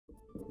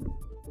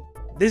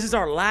This is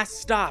our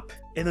last stop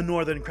in the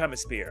Northern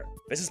Hemisphere.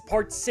 This is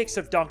part 6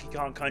 of Donkey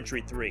Kong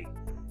Country 3.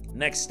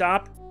 Next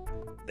stop,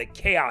 the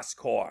Kaos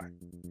Kore.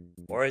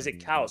 Or is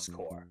it Kaos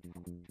Kore?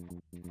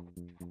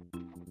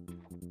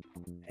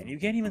 And you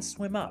can't even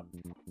swim up.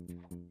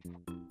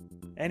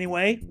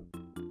 Anyway,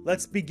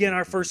 let's begin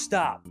our first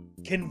stop.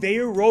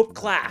 Conveyor Rope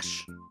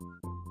Clash.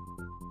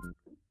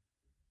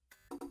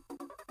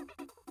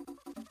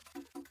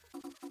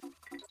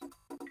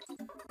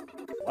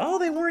 Oh,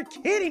 they weren't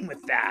kidding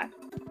with that.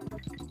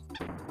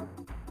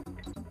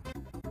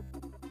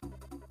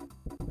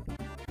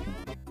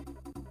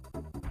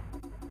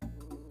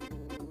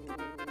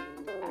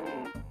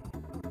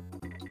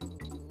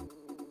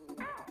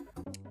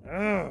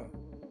 Ugh.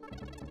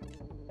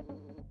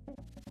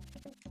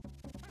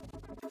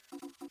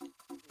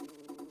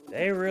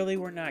 They really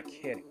were not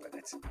kidding with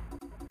it.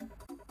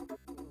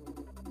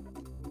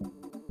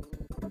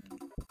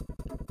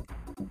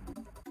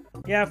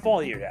 Yeah, fall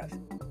to your death.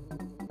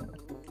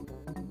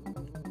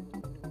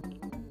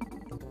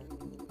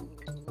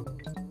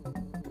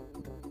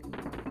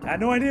 I had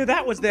no idea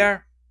that was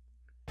there.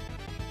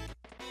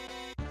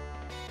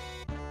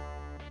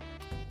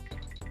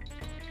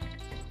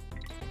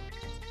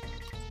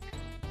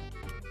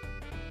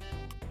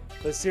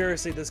 But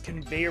seriously, those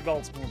conveyor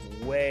belts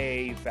move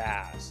way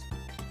fast.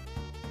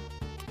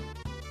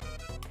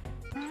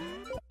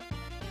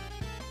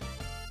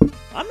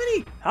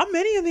 How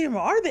many of them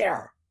are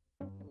there?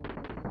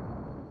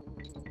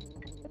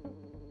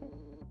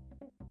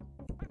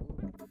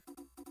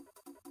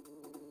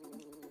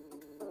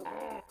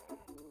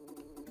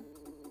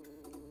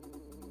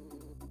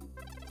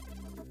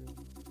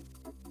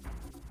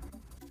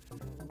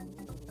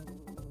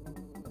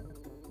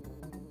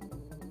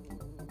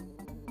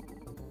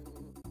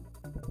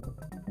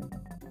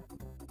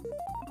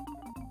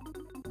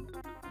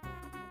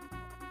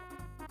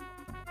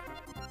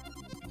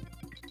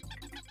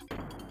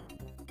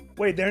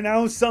 Wait, they're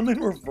now some in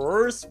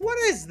reverse? What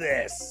is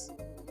this?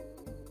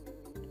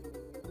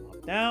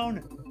 Up,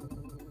 down.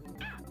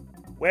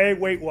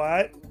 Wait,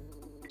 what?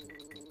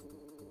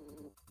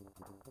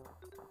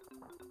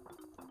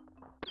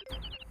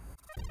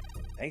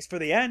 Thanks for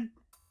the end.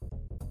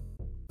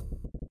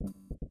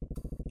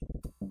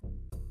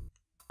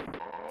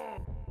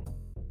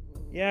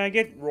 Yeah, I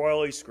get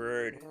royally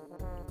screwed.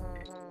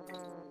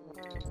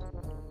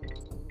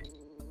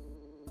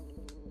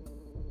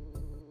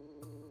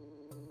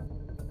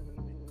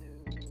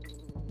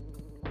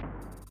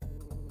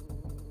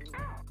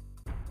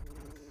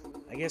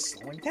 I guess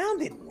slowing down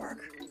didn't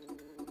work.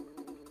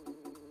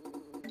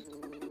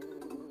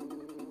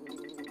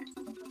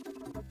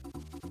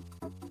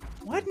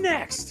 What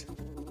next?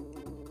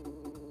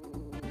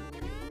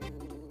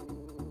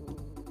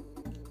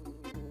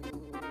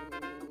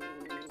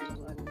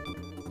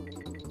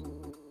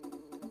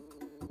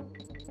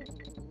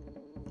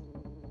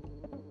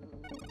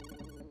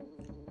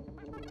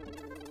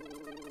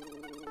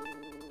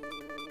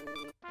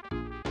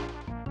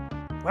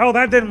 Well,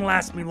 that didn't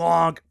last me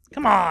long.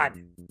 Come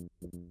on.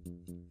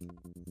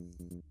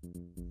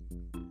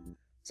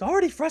 It's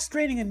already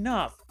frustrating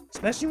enough,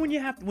 especially when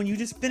you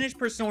just finish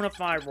Persona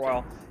 5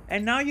 Royal,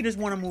 and now you just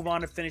want to move on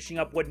to finishing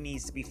up what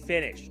needs to be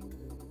finished,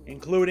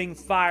 including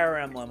Fire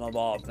Emblem of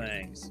all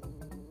things.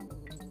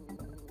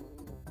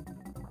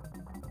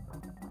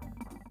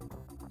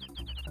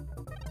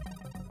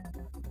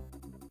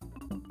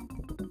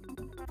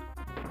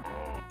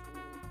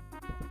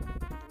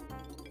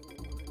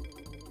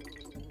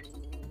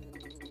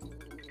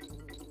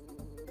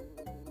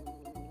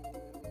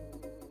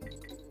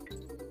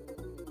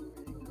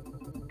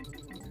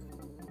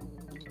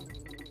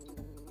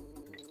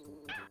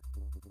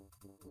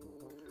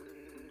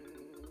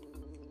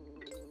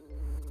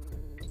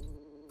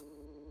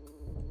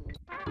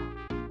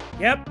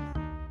 Yep.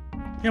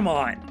 Come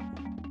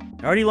on.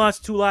 I already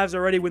lost 2 lives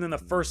already within the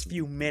first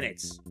few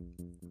minutes.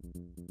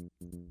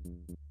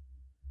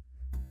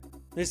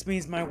 This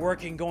means my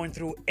work in going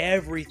through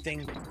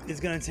everything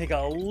is going to take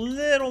a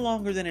little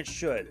longer than it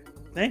should.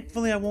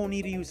 Thankfully, I won't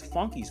need to use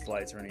Funky's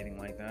flights or anything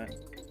like that.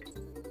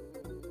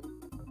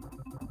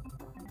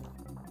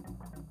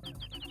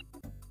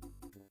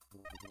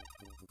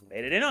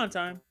 Made it in on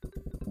time.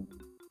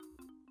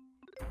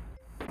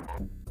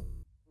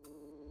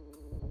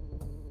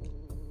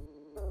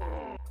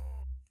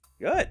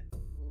 Good.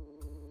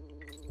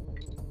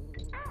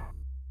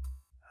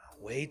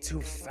 Way too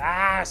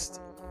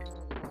fast.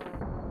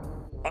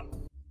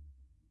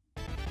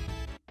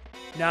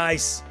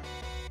 Nice.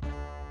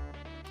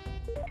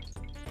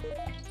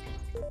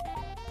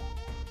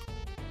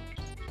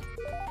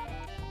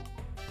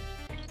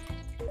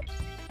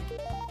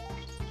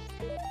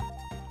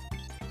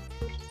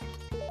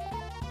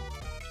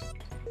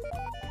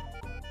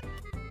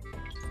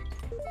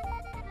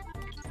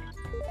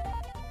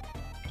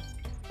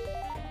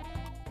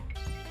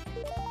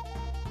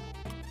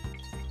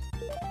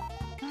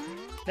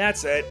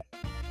 That's it.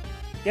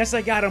 Guess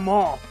I got them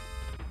all.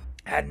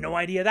 Had no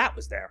idea that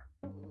was there.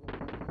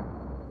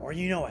 Or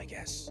you know, I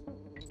guess.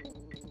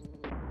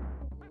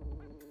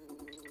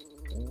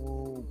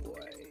 Oh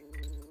boy.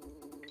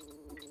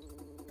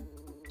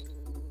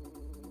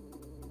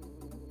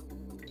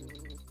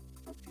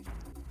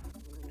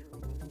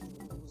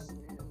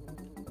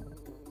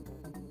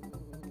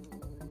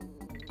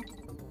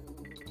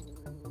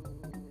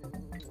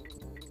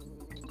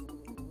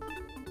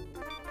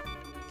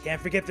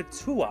 Can't forget the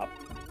 2-up.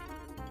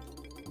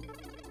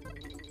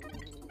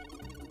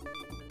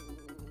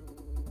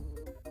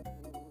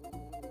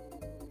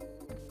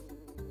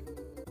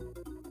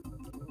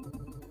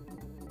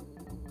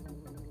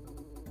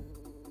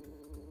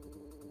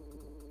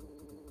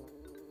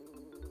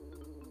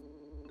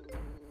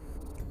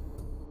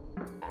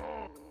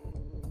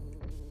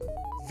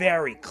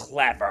 Very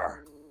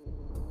clever.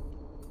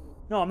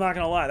 No, I'm not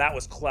gonna lie, that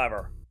was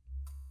clever.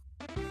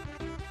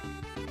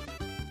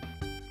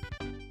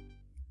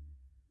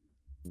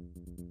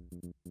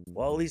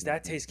 Well, at least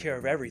that takes care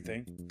of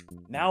everything.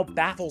 Now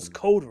Baffle's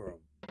code room.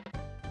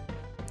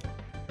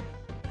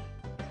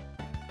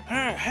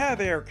 Hi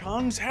there,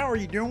 Kongs. How are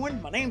you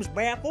doing? My name's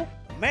Baffle,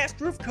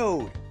 master of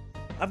code.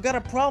 I've got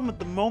a problem at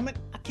the moment.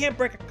 I can't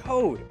break a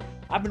code.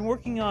 I've been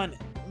working on...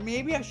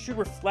 Maybe I should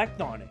reflect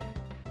on it.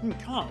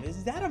 Kong,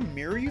 is that a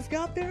mirror you've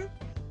got there?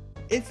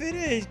 If it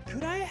is,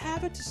 could I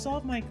have it to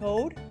solve my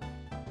code?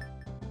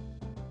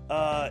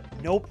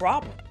 No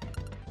problem.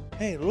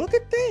 Hey, look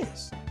at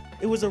this.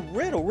 It was a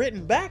riddle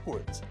written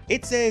backwards.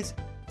 It says,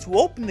 to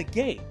open the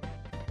gate,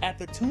 at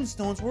the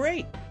tombstones were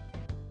 8.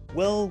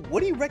 Well,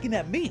 what do you reckon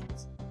that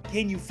means?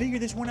 Can you figure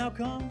this one out,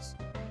 Kongs?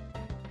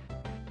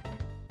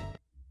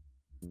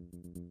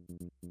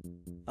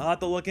 I'll have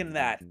to look into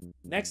that.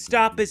 Next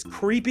stop is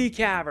Creepy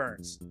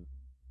Caverns.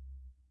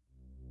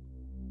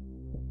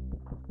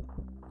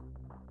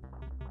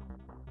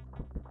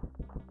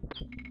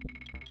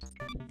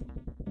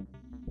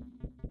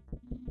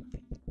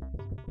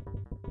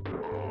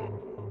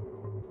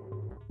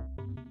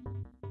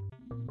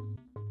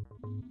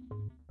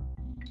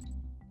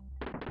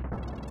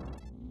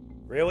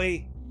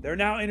 Really? They're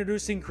now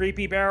introducing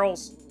creepy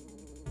barrels?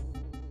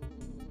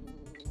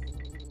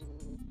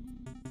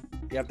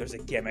 Yep, there's a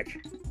gimmick.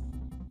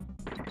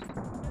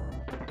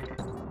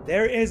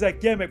 There is a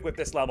gimmick with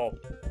this level.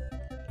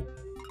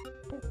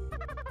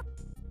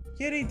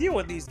 Kitty, deal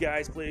with these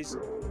guys, please.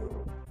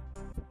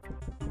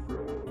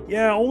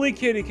 Yeah, only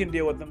Kitty can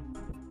deal with them.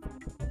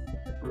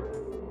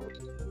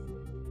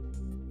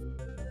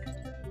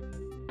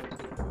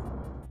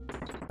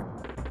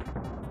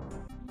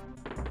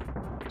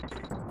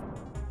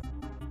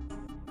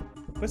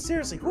 But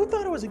seriously, who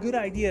thought it was a good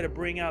idea to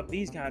bring out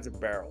these kinds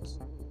of barrels?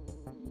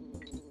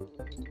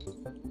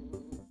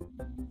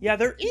 Yeah,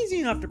 they're easy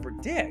enough to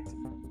predict.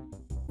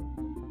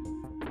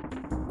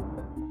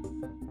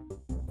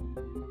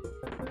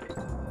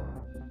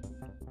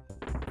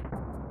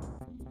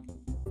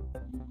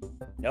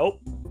 Nope.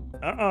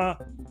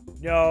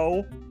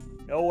 No.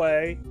 No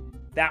way.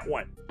 That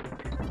one.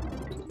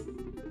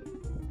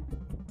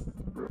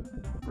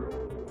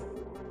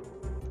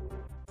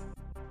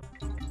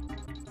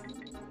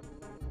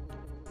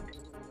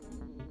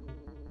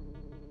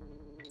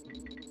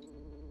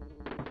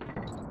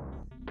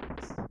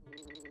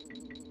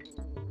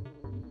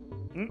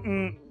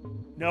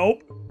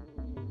 Nope.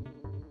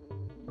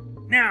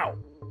 Now.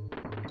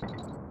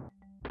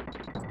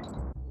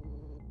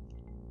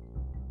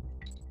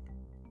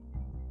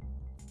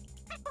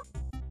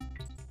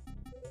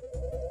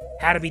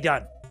 Had to be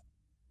done.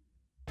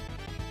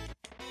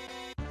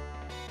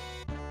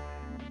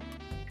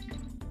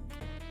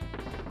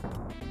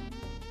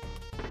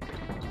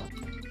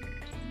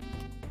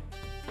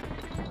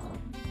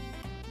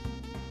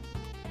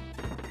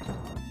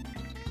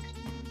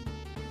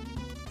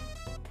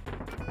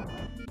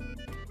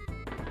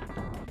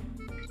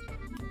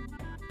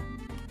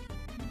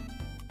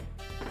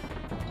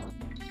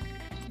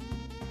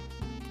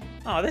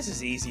 Oh, this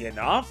is easy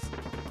enough.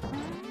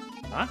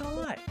 Not gonna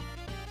lie.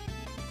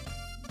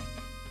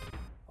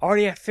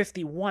 Already at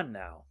 51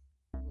 now.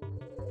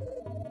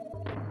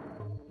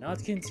 Now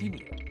let's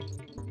continue.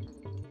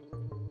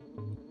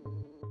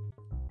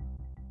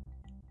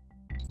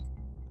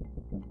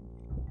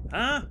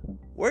 Huh?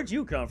 Where'd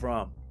you come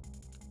from?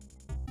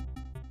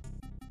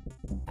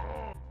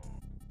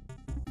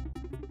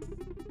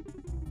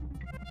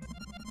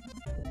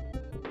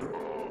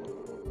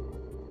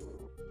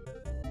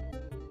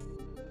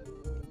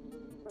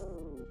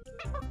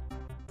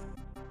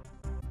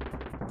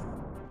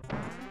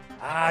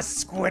 Ah,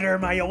 Squitter,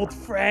 my old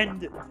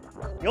friend.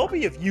 You'll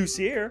be of use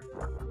here.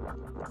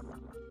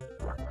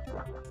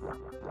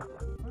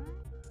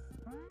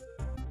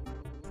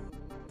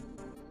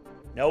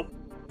 Nope.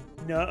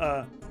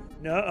 Nuh-uh.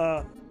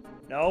 Nuh-uh.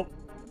 Nope.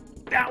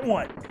 That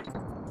one.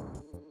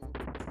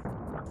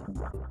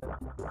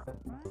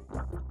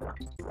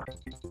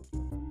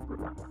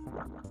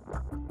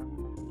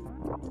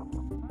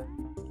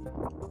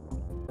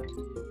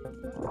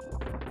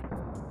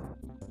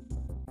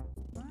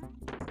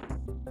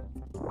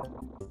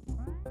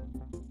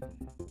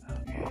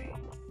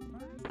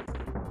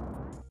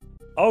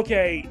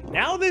 Okay,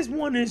 now this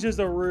one is just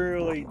a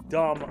really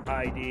dumb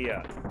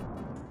idea.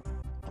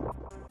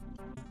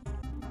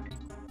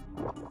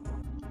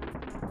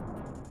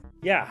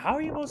 Yeah, how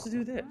are you supposed to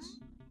do this?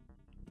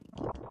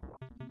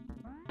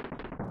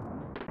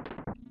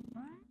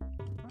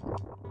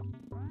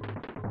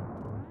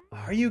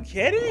 Are you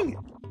kidding?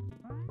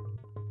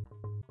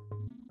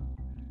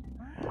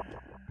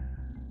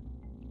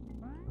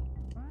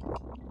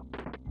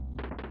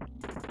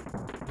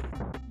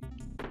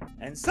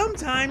 And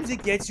sometimes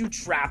it gets you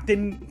trapped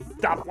in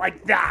stuff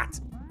like that.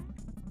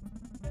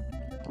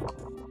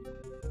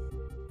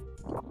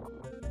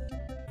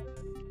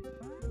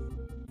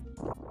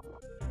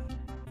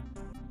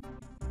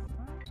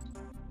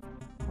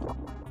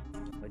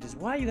 Which is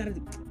why you gotta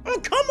do...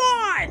 Oh, come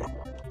on!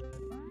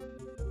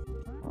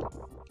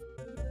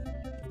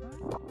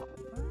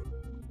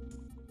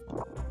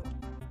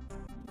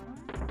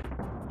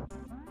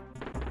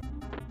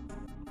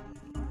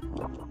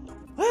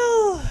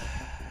 Well...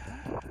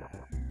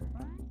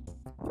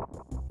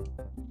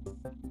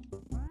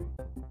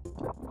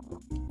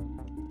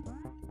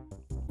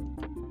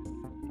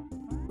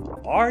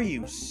 Are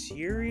you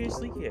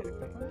seriously kidding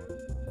me?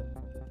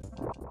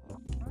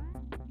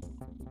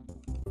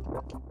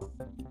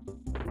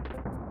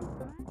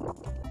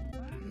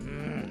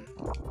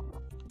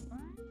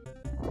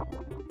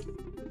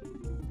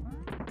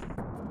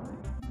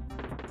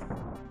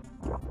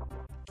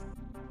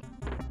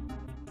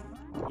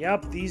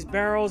 Yep, these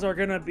barrels are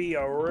gonna be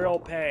a real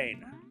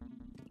pain.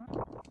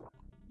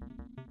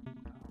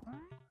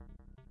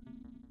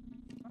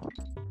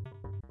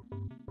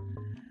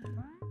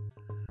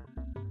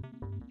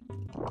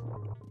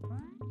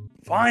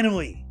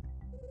 Finally!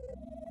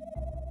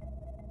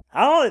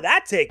 How long did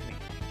that take me?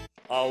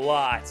 A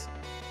lot.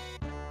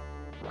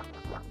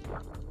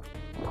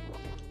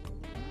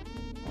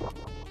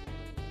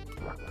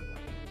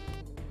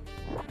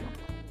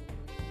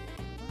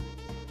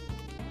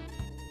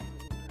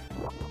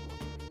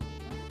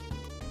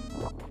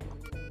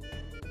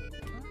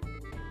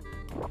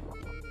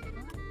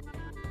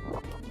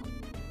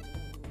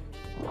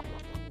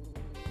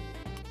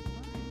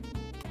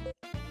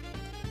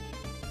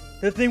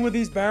 The thing with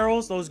these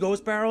barrels, those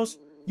ghost barrels,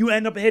 you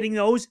end up hitting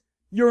those,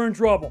 you're in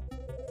trouble.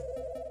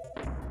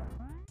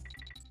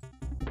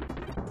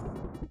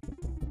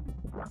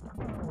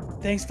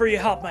 Thanks for your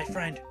help, my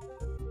friend.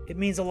 It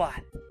means a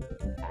lot.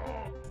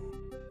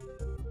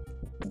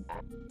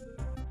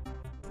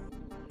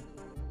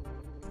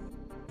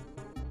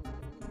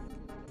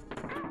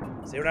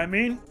 See what I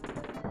mean?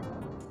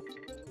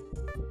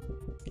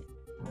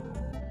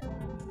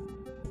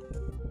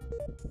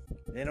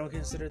 They don't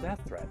consider that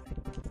threatening.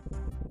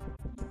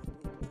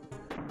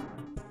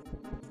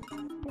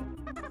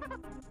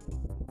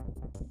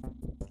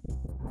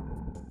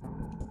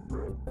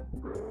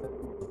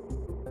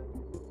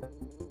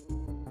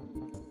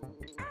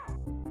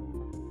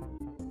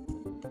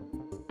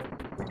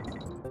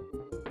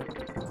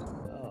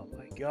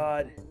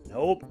 God.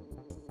 Nope.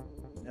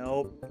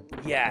 Nope.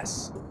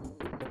 Yes.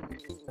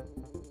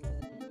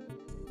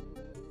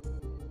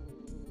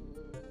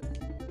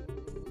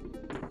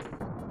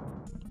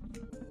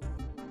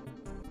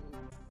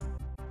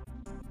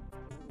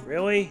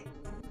 Really?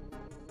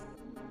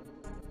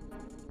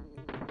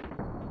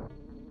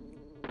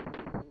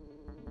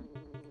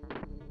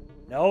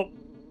 Nope.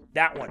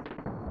 That one.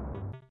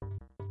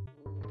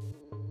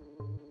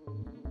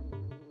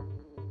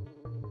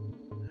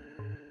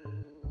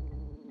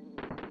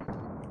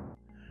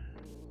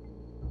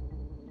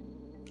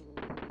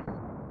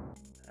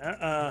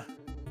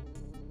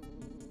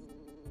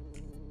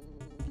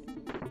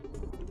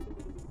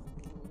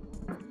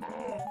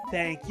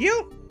 Thank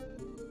you.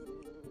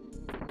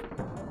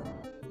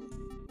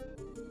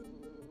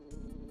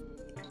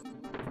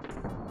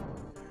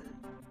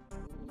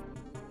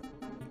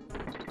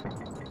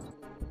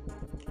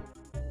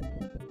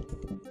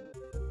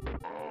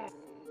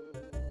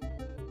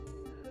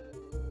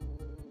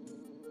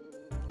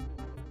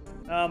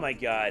 Oh my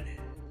God.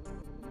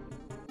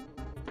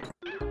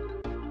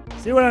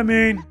 See what I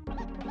mean?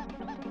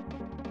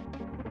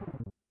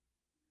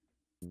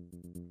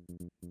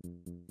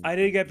 I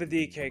did get the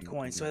DK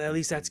coin, so at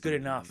least that's good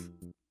enough.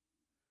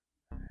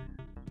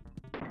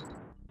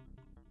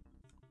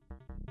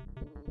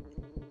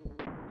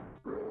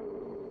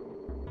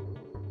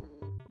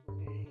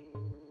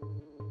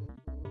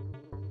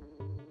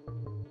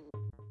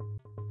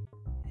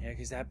 Yeah,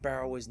 because that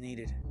barrel was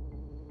needed.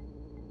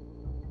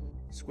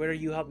 Squitter,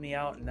 you helped me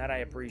out, and that I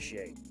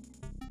appreciate.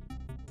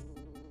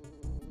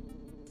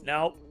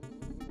 Nope.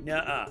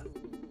 Nuh-uh.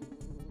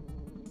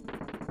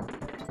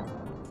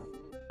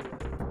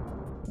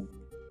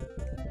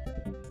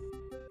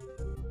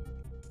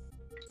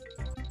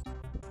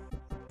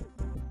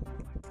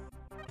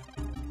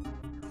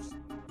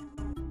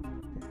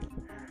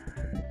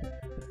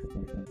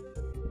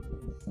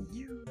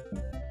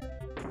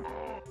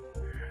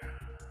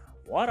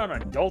 What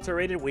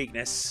unadulterated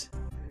weakness.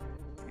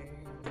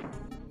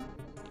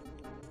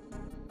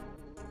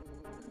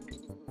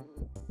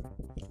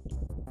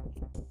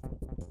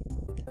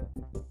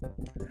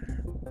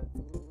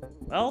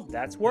 Well,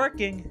 that's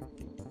working.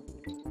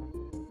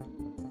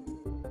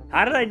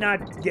 How did I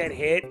not get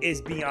hit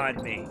is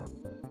beyond me.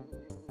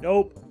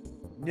 Nope.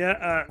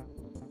 Nuh-uh.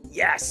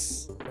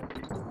 Yes!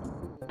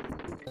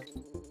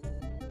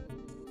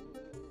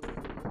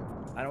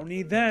 I don't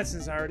need that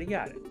since I already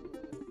got it.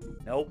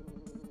 Nope.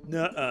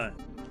 Nuh-uh.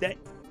 That...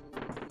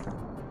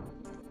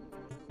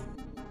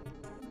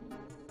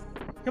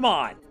 Come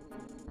on.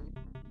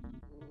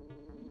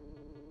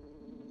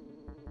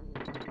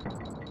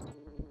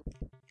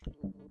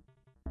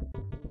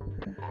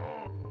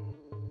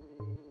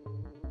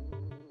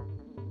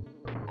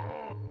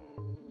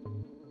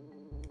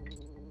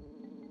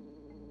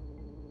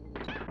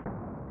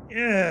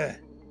 Ugh.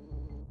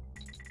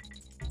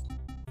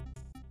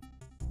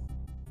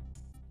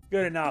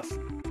 Good enough.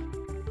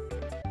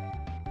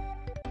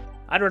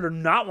 I'd rather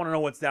not want to know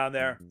what's down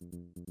there.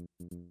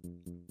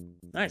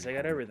 Nice, I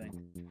got everything.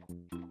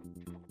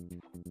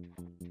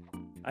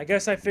 I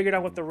guess I figured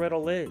out what the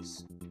riddle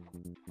is.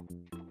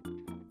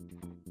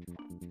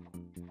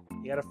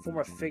 You gotta form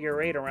a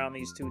figure 8 around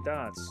these 2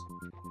 dots.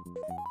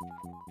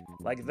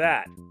 Like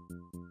that.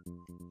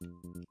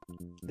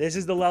 This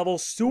is the level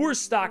sewer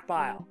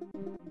stockpile.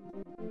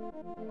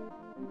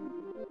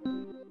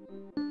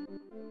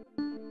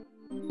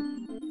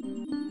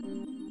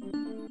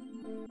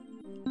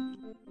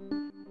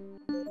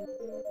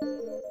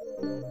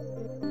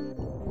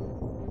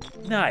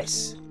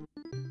 Nice.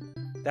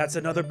 That's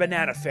another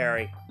banana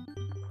fairy.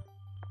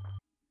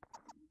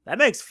 That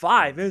makes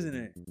 5, isn't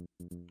it?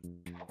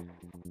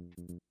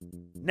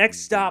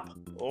 Next stop,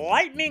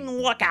 Lightning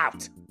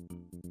Lookout.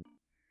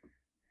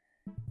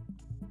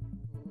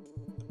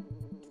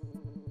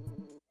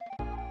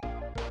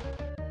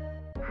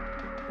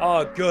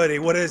 Oh, goody.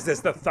 What is this?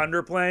 The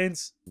Thunder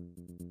Plains?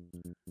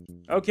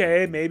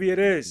 Okay, maybe it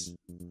is.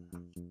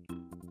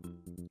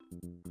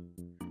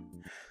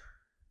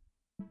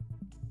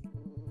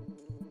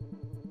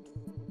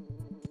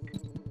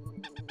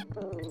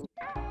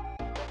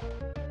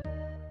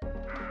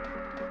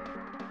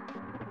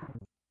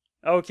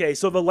 Okay,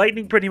 so the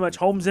lightning pretty much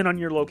homes in on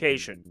your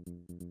location.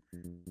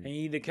 And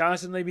you need to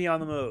constantly be on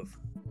the move.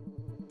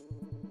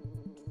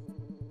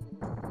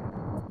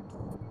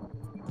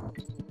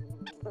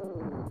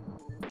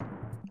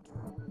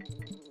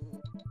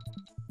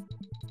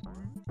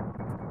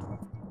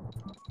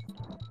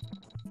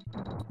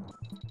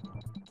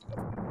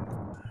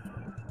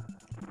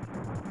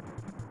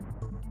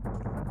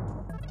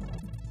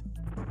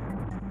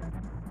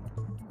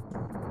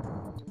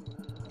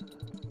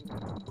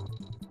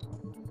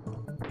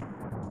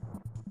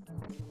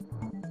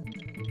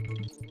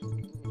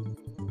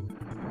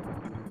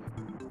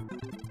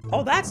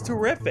 Oh, that's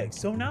terrific.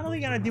 So not only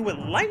you gotta deal with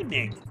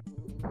lightning,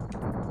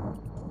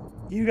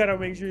 you gotta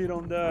make sure you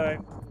don't die.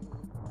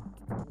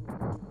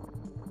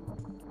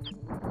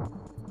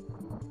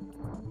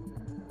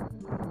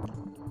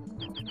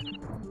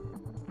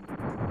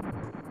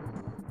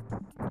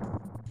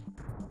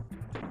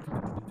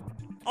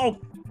 Oh,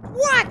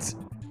 what?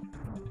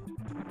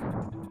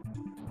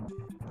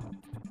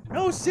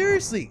 No,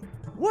 seriously.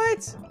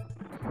 What?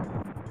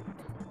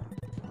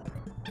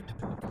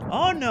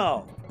 Oh,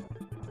 no.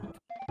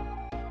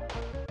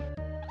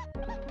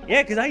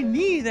 Yeah, because I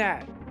need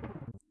that.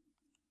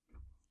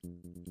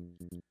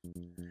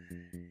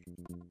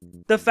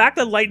 The fact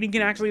that lightning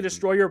can actually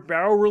destroy your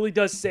barrel really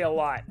does say a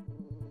lot.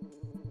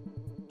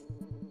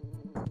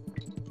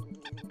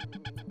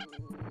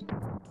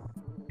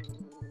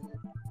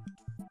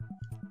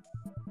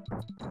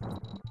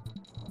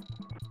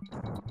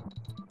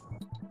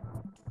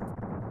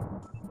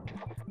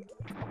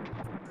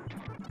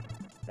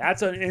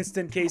 That's an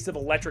instant case of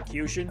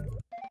electrocution.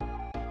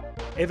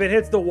 If it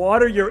hits the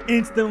water, you're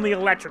instantly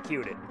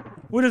electrocuted.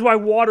 Which is why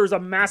water is a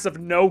massive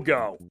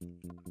no-go.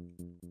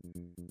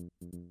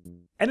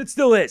 And it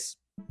still is.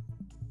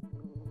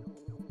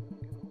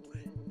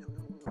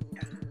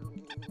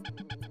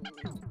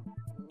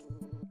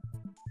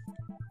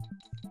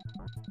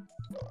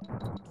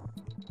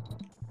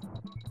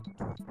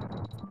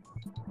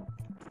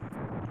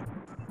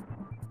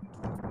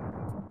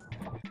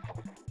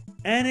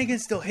 And it can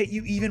still hit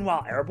you even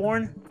while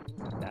airborne?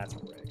 That's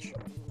rich.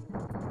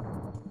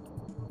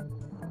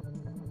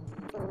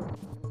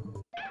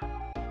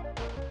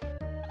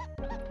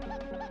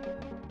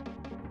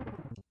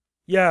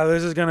 Yeah,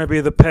 this is gonna be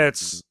the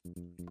pits.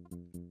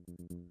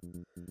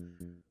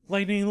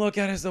 Lightning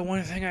Lookout is the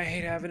one thing I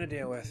hate having to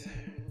deal with.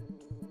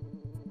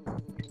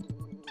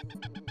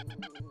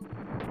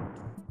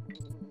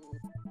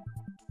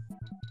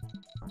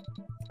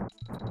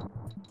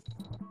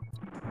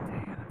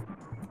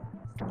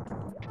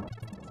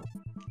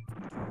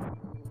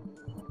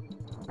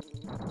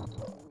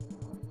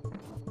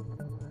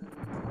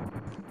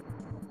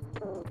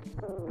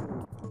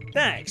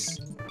 Thanks.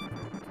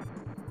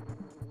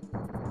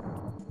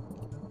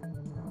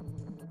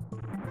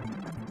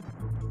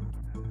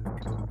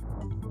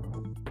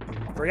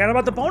 Forget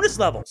about the bonus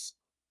levels.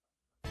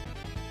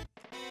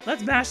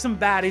 Let's bash some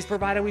baddies,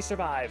 provided we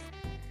survive.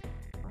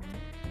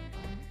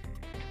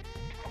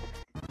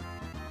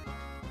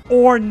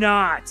 Or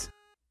not.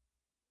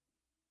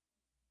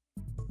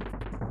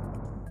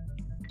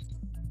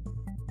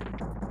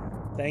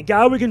 Thank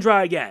God we can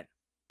try again.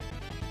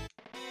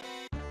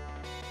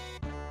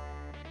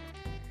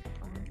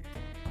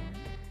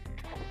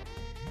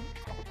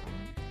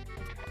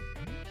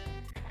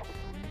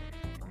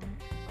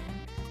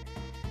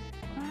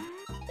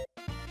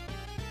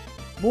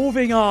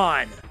 Moving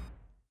on.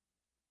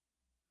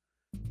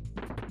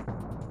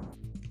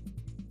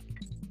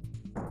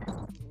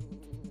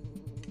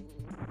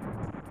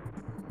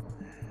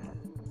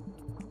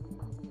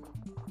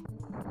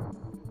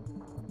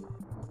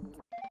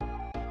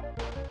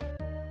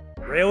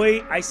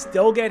 Really? I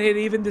still get hit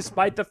even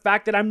despite the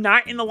fact that I'm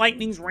not in the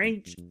lightning's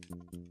range?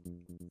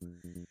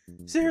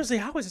 Seriously,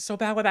 how is it so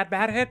bad with that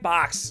bad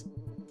hitbox?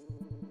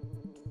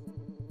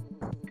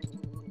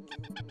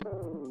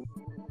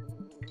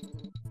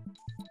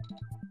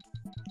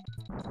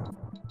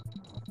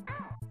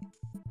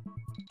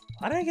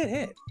 Why did I get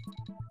hit?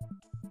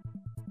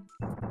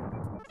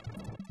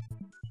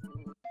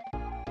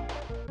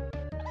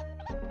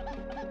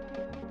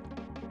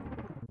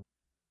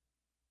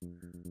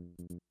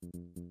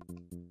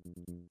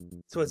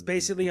 So it's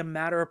basically a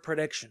matter of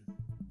prediction.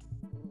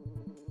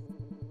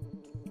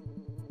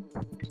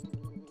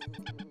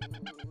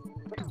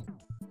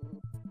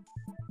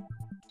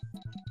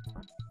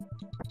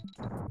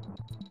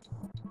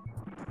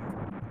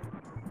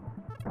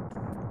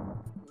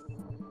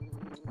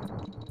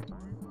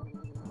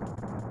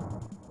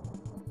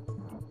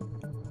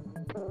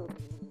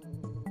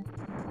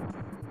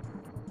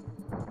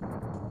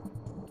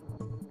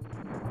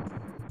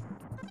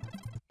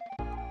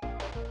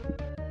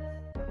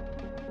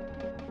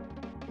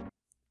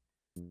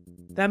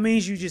 That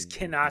means you just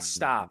cannot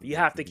stop. You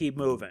have to keep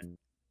moving.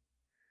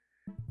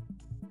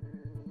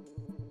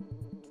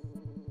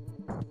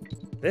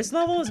 This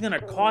level is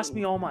gonna cost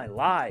me all my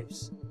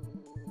lives.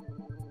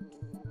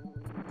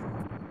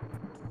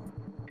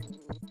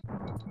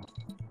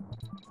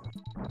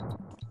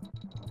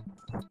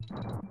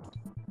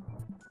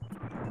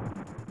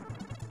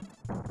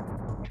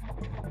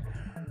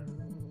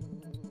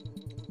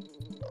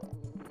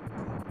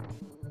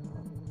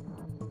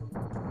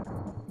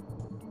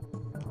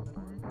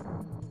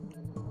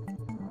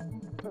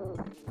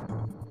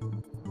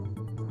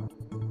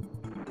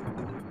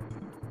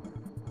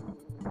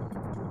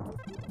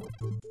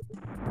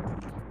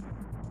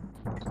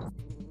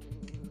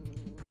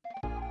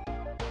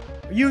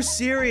 Are you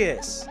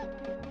serious?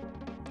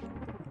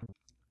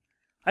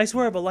 I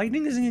swear, but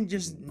lightning isn't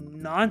just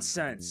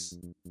nonsense.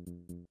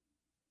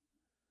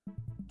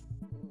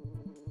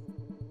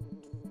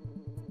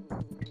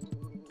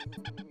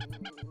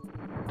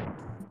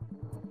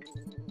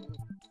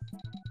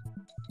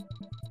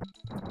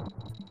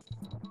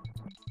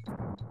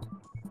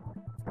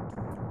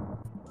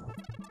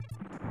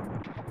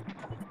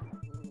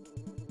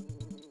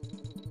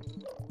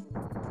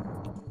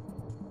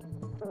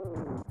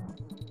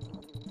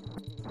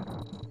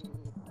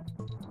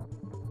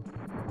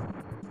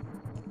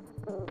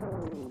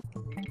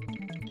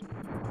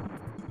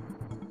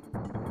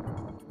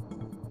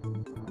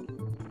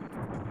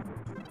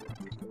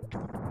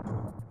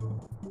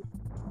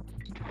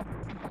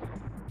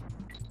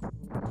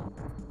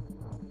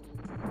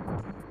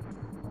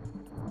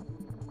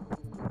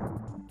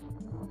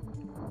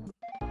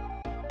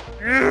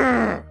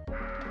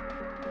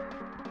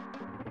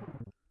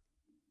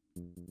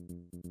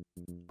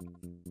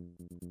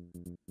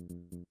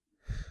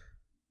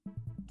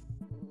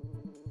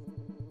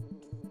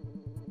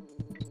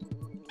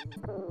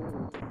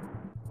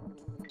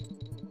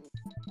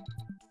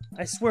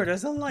 I swear,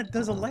 does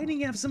the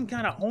lightning have some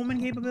kind of homing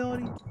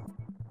capability?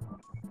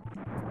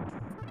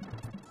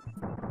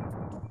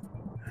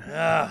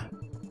 Ugh.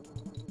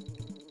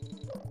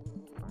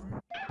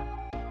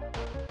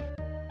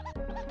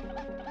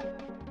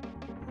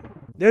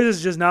 This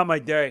is just not my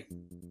day.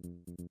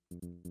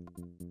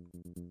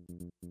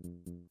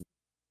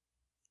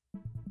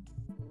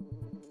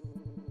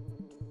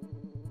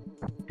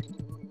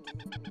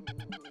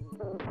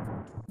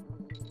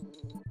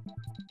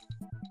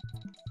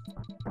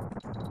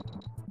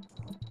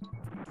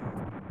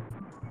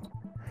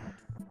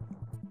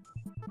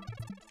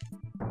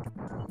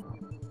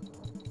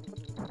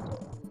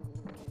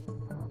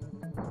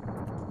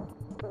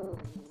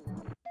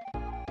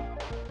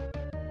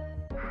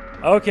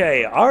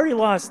 Okay, I already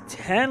lost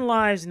 10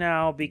 lives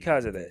now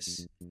because of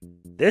this.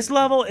 This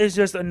level is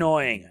just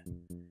annoying.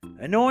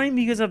 Annoying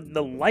because of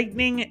the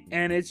lightning,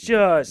 and it's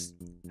just...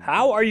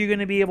 How are you going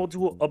to be able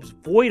to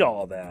avoid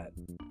all that?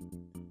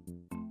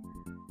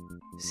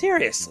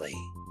 Seriously.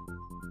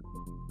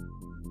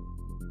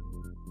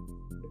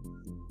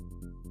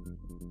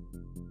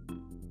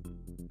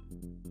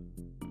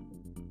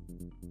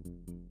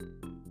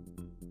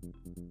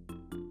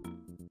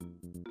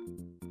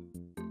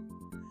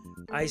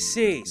 I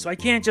see. So I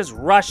can't just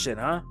rush it,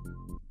 huh?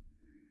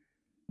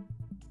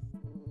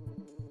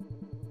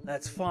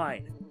 That's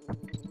fine.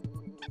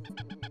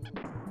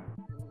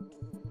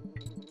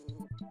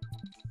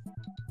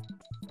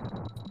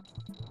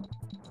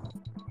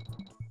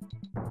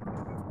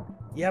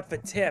 Yep, a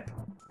tip.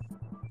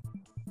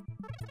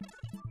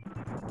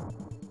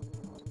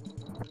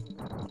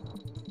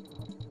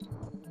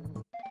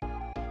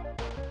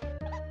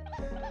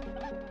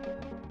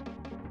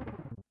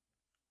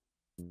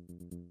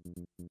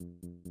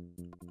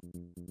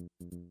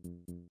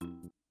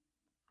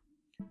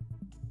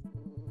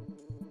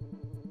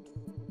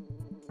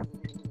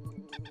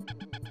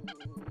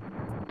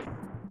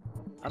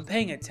 I'm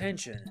paying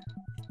attention.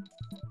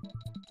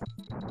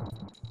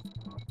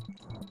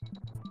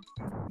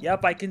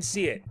 Yep, I can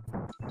see it.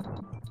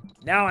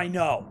 Now I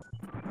know.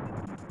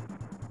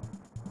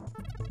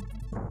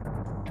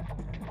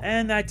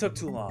 And that took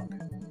too long.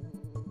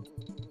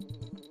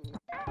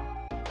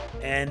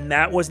 And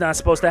that was not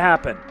supposed to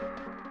happen.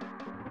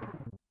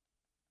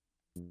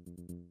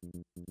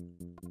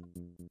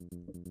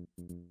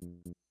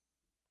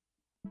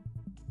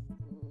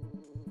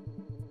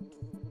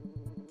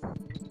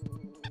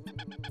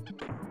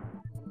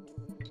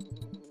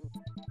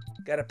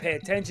 Gotta pay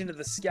attention to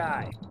the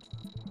sky.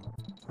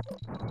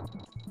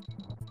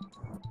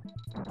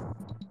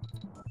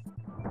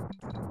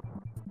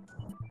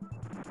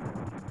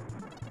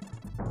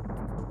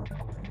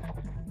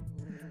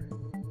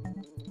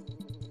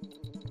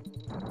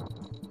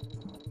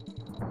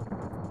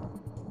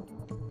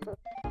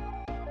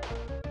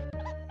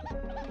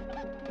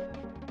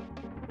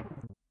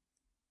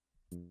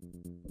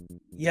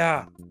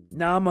 Yeah,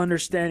 now I'm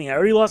understanding. I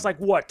already lost like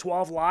what,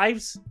 12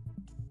 lives?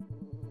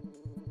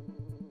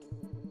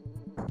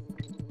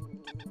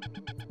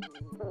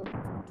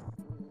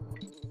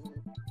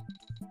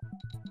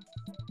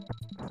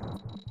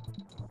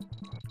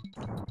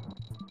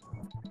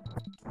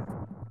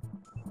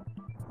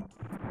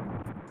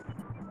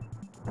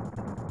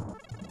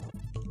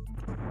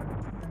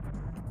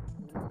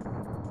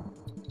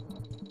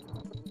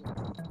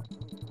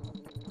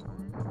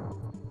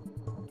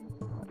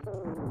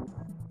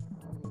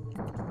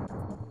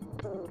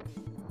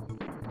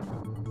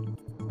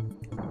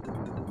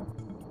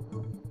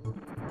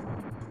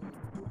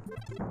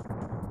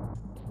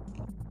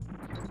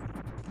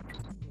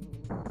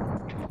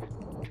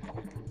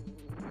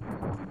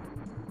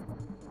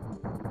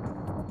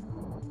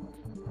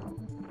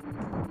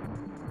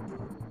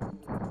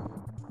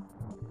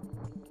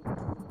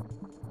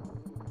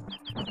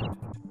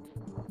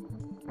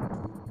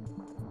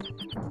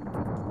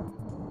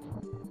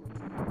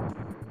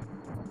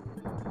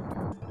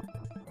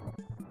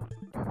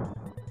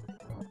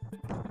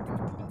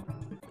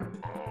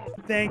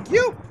 Thank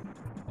you.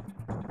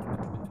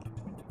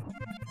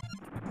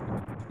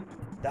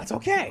 That's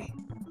okay.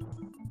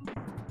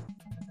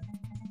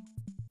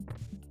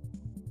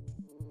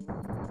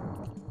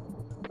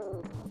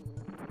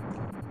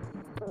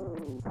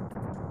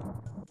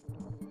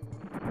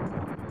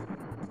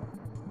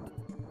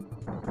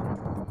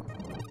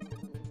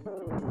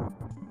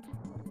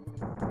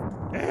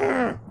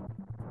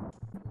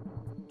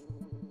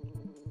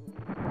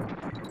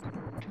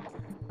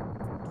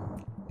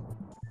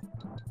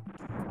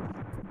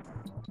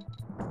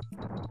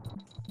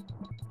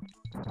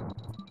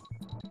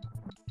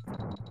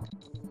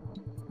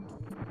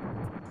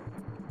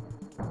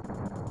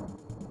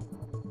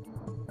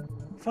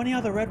 Funny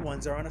how the red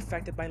ones are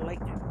unaffected by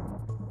lightning.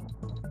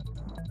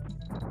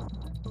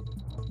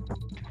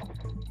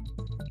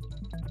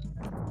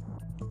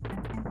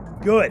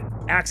 Good.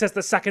 Access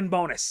the second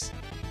bonus.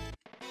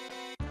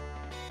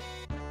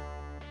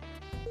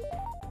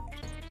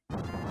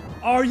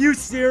 Are you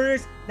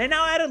serious? They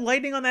now added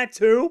lightning on that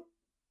too?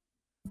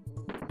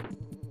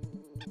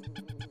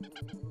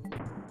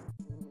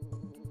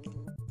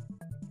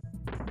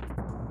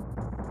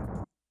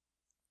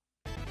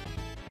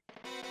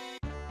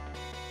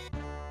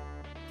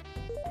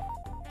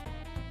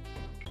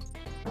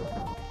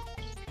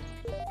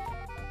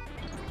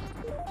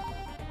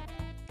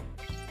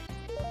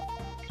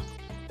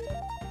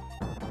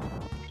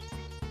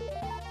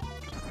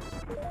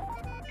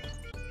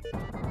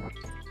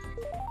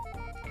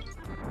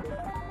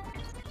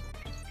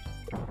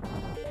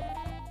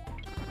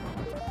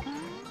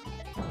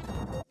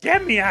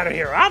 Get me out of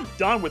here! I'm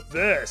done with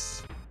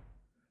this!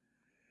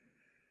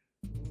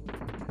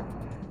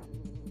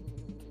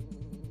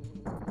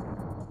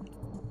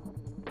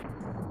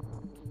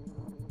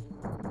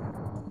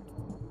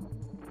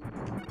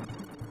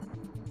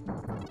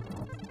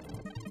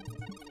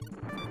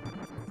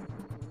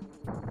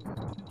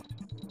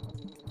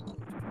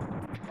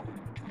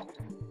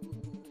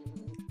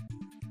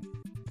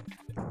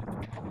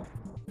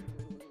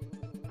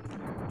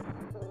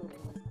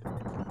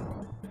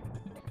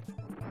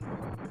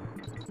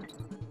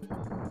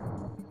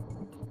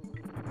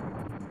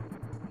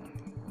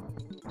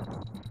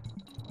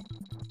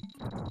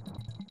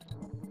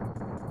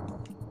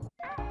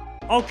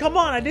 Oh, come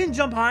on, I didn't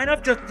jump high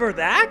enough just for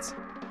that?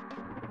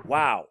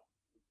 Wow.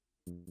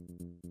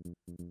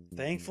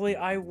 Thankfully,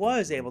 I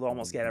was able to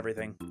almost get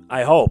everything.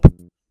 I hope.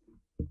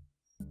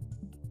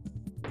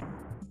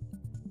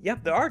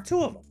 Yep, there are 2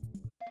 of them.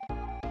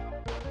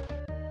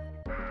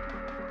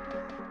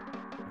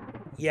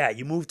 Yeah,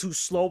 you move too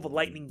slow, the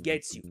lightning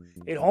gets you.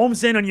 It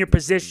homes in on your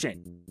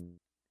position.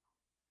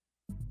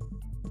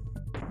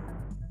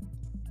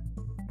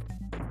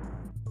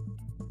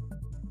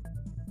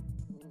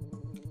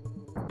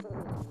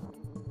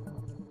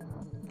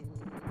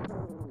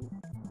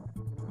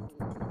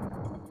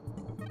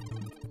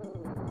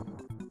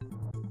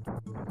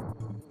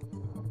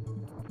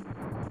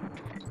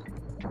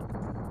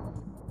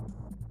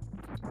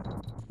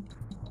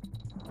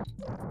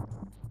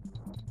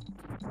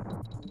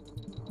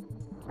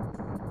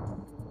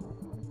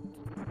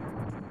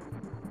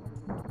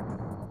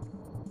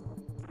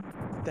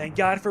 Thank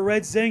God for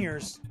red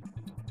zingers.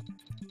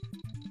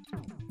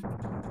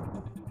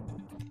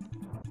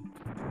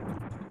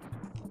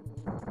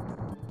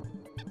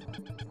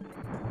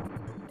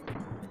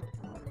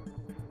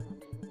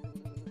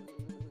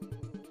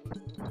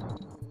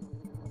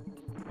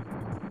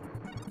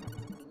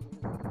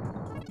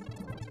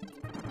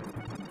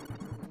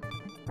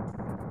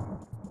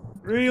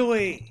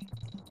 Really?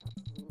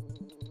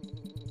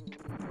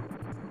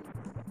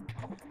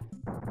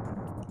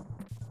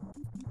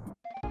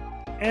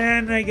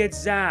 And I get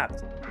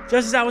zapped.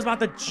 Just as I was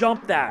about to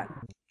jump that.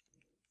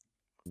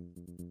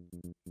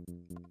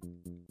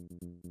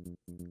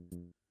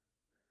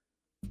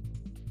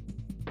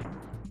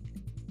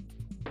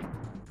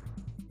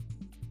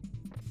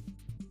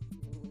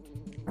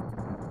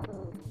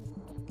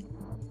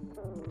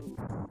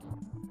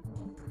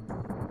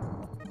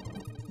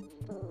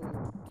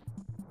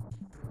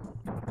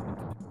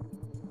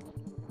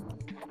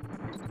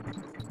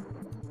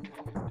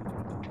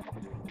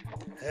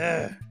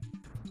 Ugh.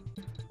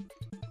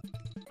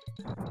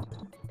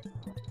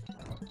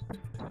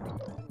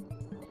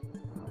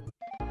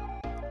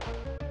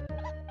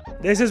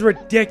 This is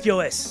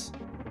ridiculous.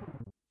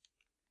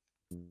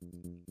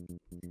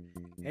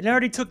 And I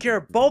already took care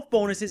of both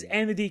bonuses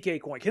and the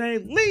DK coin. Can I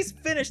at least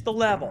finish the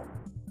level?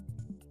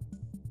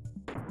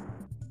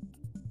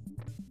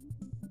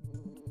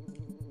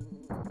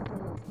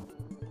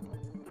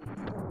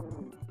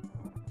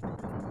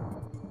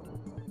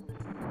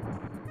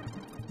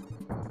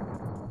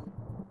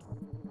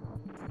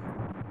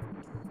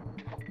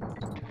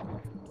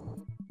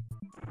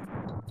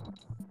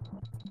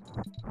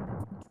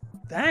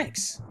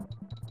 Thanks.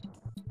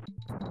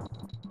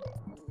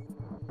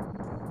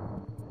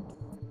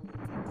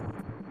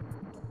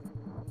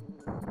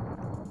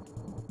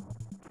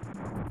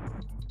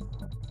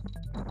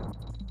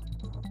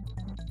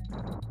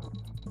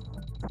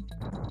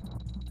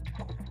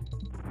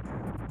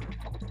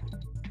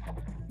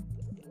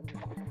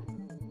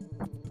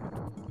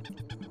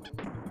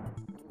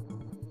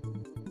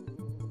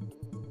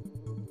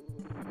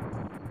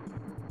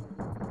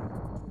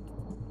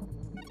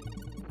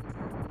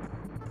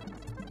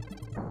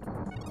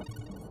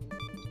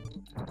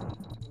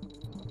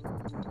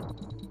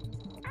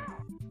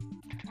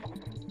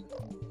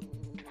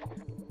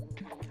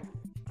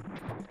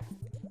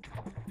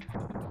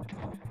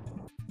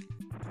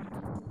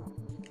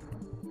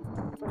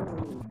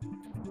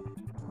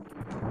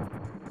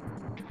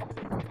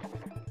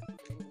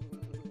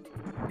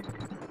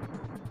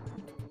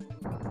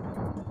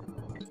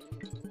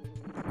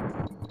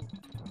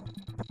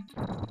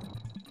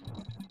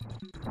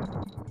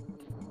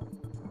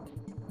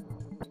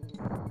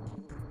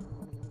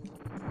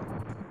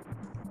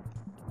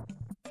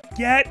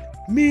 Get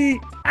me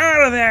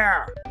out of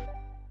there!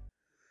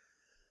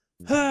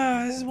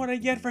 This is what I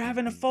get for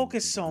having to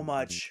focus so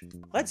much.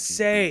 Let's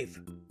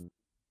save.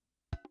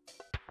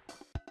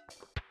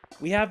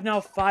 We have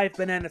now 5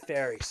 banana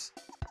fairies.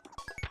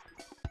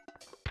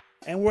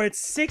 And we're at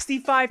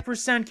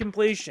 65%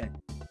 completion.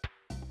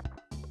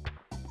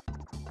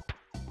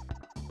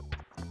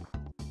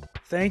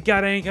 Thank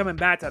God I ain't coming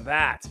back to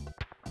that.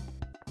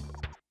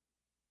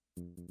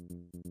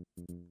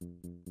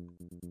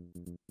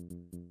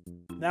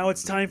 Now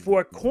it's time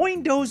for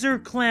Coin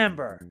Dozer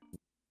Clamber.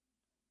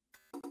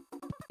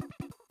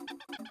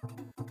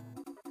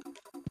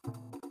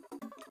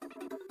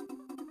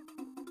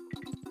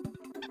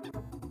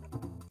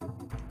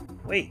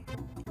 Wait.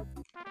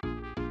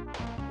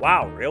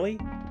 Wow, really?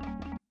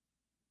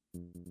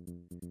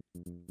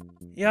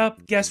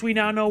 Yup, guess we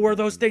now know where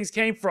those things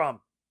came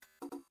from.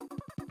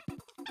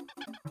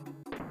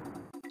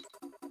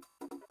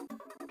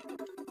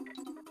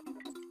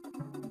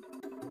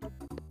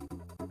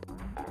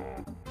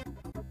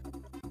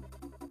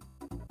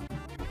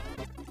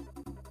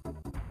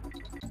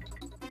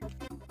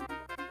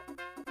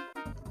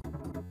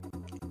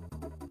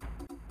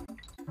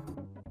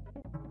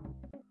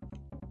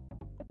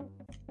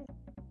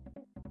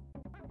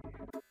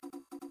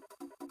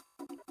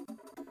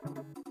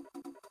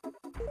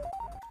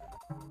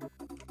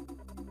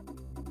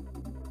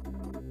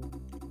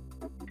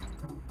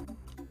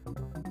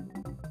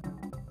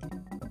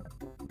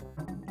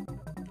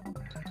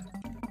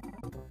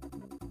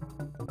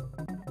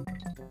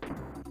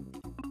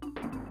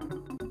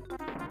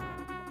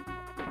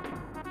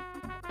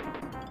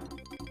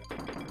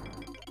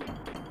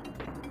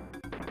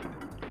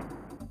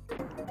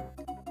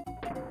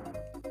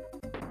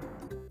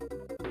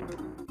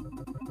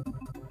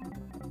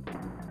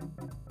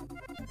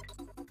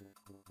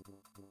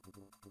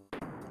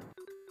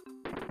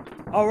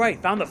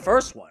 Alright, found the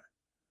first one.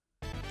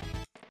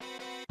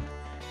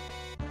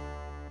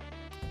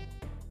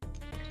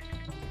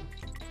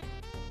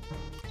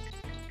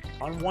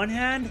 On one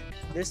hand,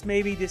 this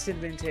may be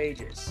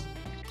disadvantageous.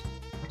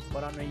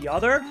 But on the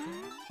other,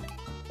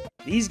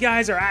 these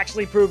guys are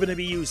actually proven to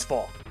be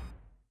useful.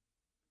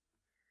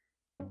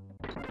 At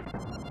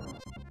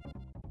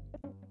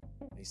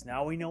least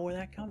now we know where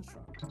that comes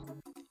from.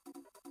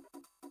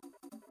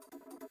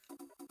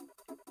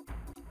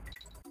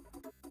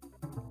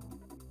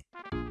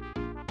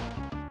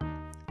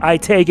 I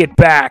take it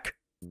back.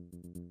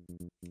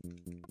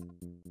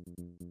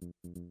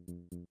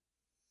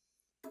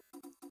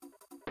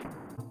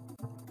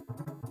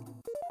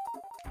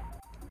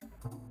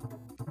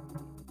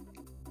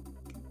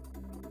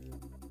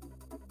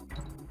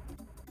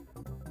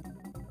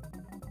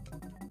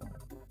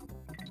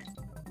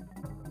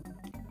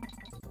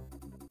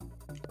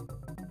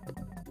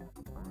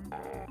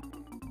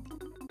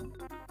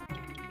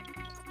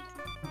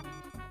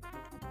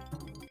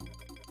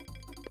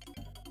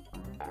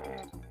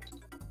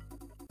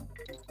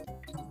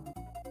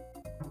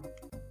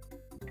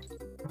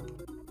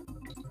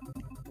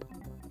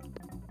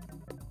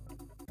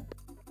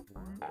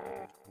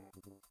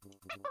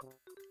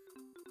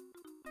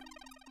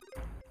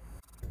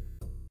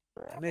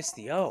 missed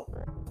the O.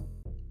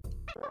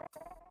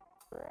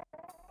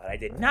 But I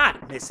did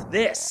not miss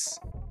this.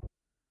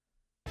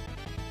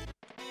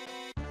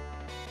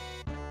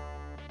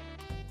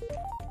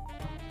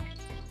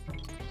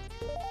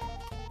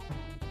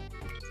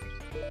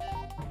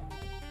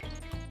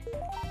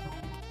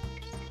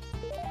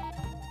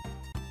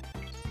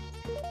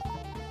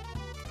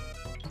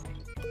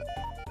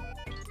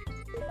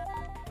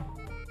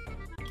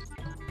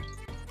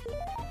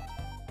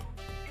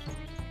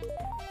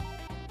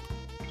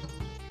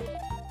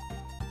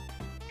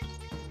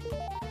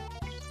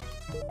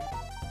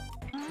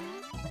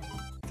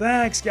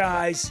 Thanks,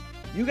 guys.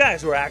 You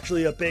guys were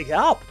actually a big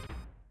help.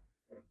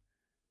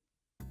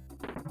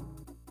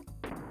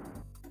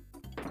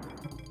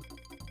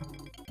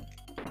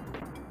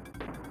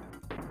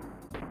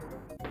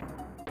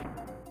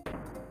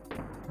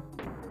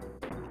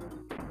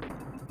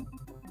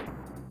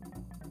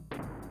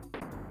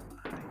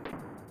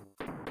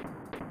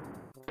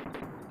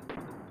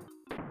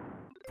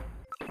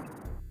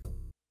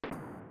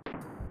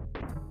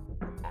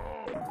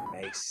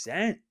 Makes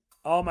sense.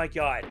 Oh my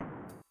god.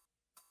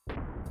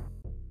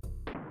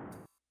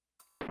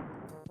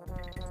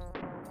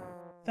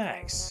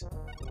 Thanks.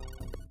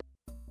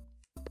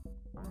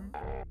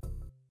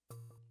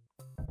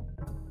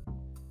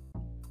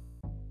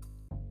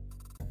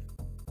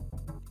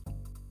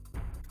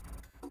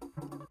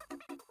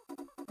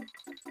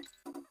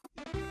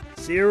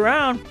 See you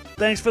around.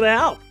 Thanks for the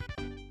help.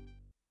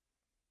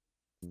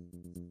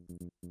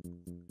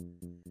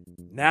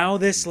 Now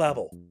this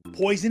level.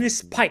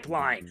 Poisonous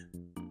pipeline.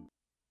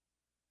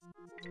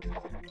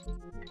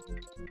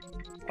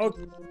 Oh,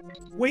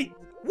 wait.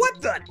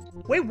 What the?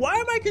 Wait, why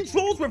are my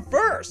controls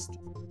reversed?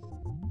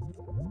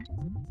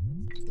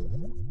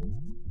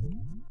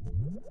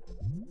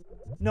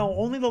 No,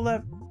 only the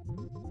left.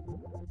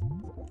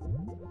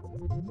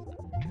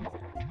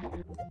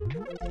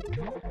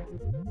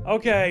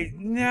 Okay,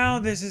 now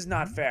this is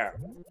not fair.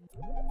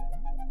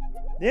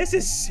 This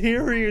is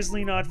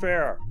seriously not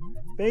fair.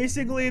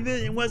 Basically,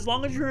 as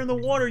long as you're in the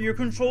water, your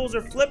controls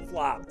are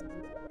flip-flopped.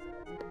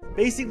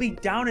 Basically,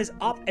 down is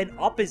up and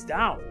up is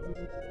down.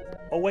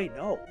 Oh wait,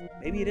 no.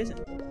 Maybe it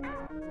isn't.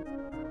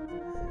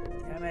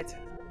 Damn it.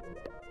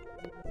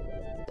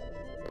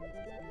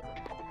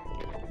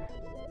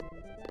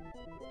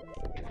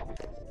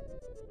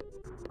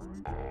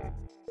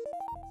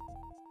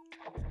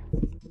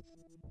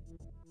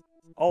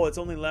 Oh, it's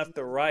only left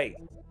or right.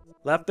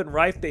 Left and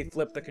right, they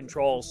flip the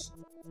controls.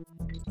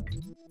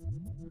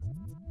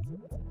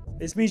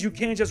 This means you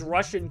can't just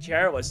rush in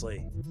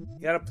carelessly.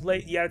 You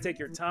gotta take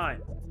your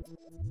time.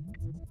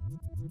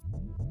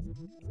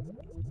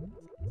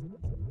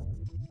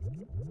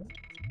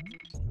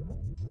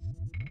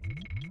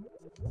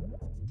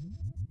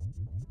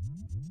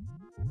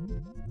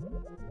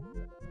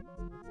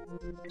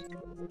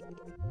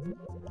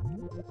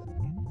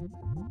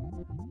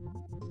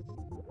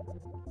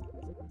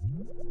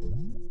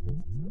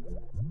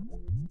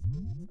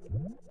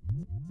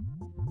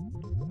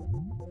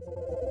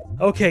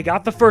 Okay,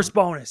 got the first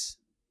bonus.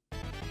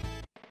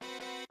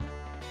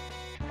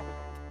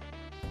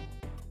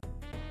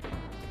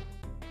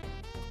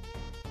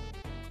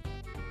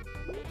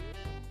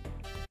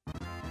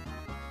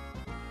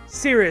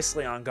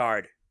 Seriously on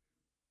guard.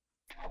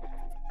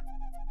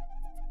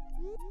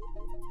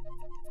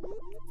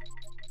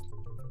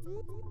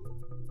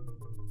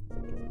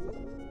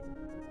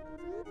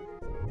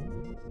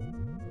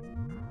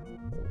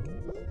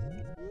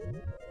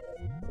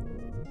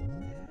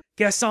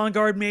 Guess on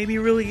guard maybe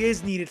really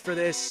is needed for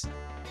this.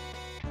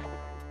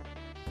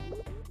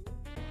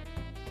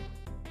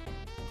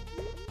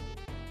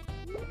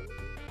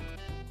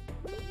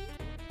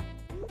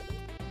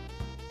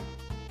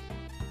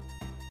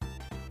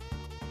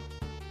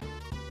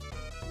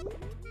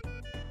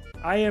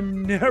 I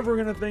am never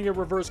gonna think of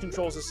reverse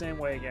controls the same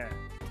way again.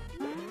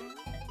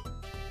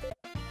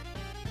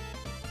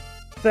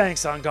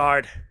 Thanks, on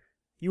guard.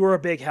 You were a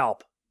big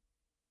help.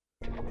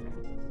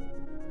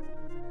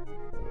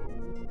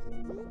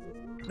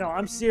 No,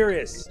 I'm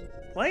serious.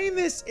 Playing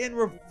this in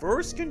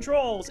reverse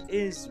controls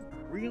is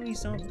really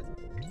something.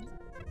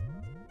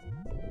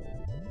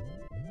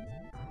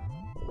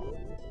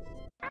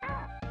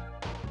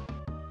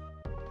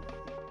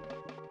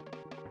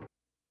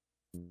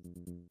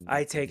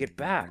 I take it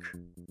back.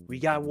 We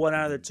got 1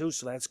 out of the 2,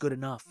 so that's good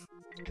enough.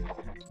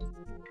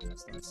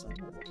 That's not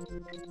something.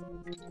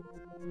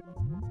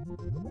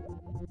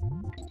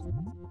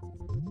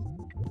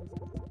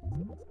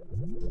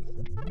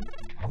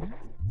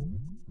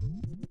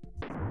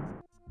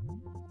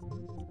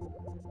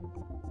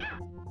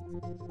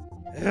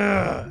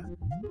 Ugh.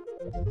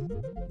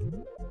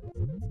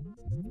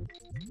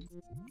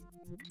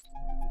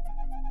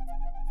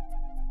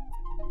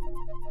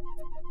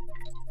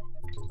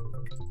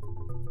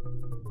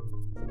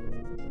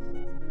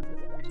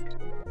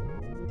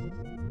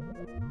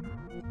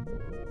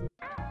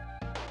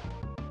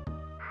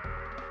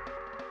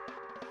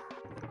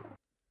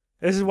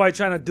 This is why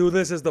trying to do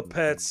this is the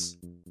pits.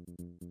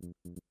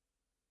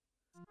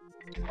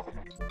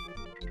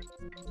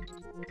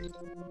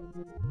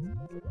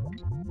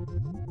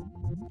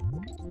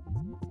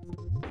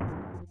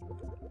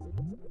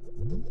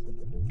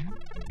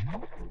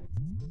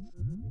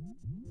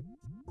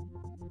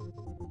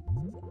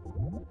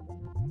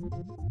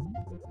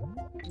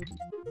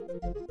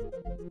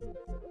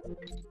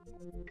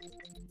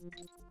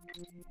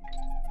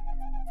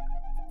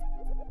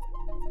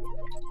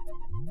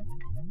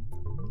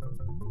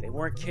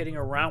 weren't kidding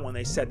around when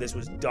they said this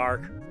was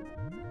dark.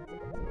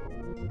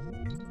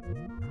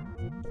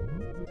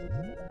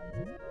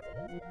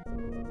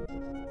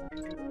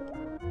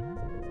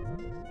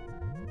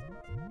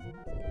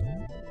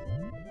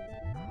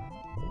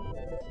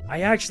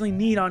 I actually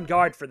need On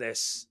Guard for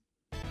this.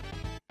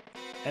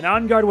 And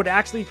On Guard would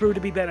actually prove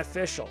to be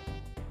beneficial.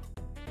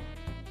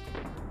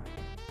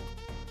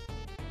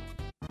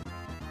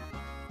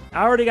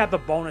 I already got the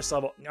bonus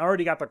level. I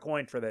already got the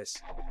coin for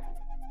this.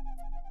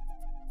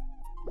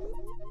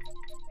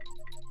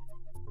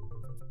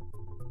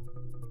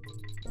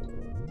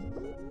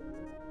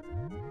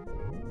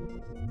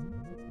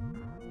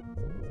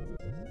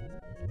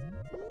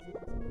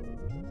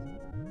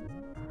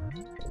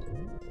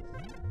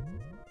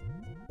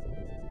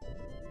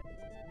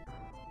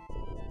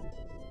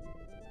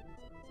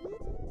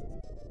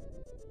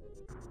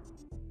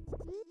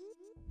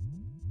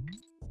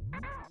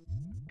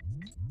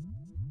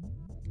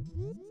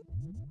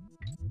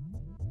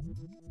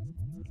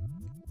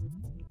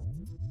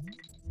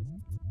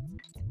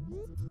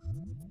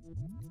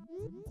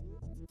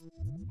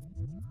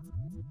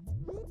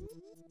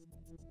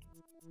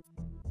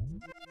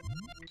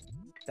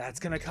 That's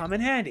gonna come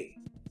in handy.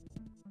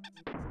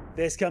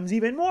 This comes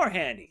even more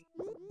handy.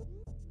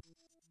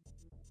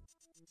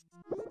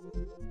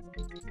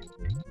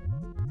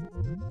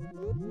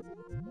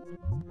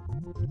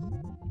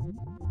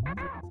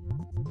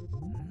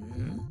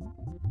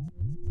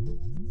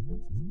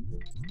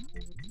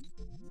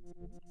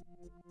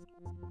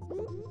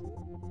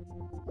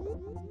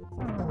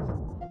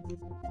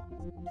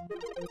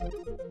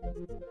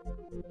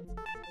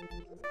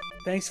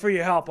 Thanks for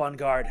your help, On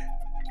Guard.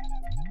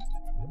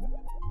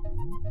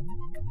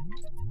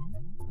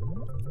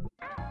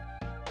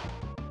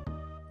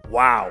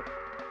 Wow.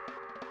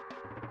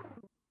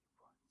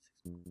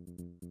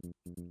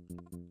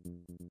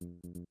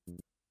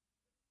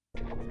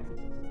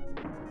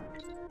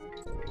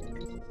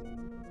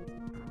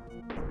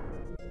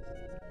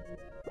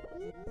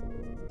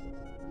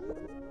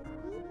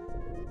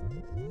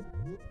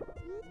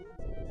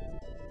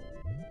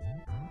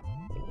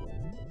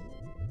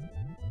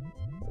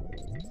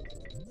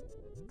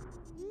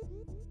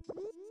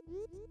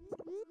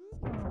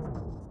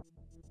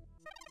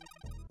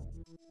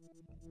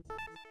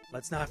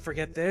 Let's not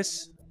forget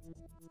this.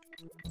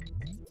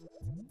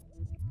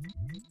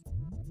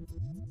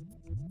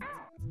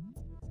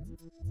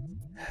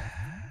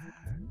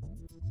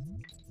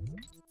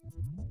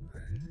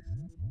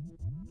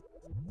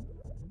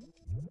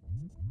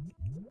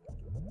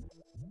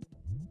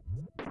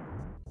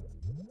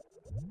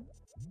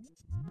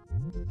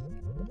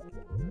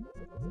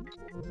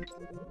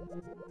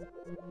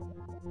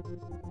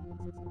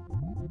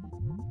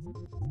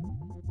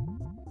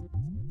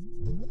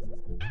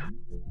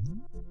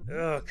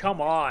 Ugh, come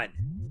on.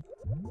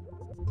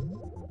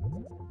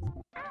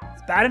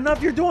 It's bad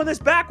enough you're doing this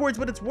backwards,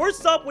 but it's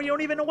worse up when you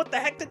don't even know what the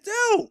heck to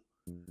do!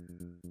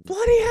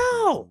 Bloody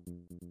hell!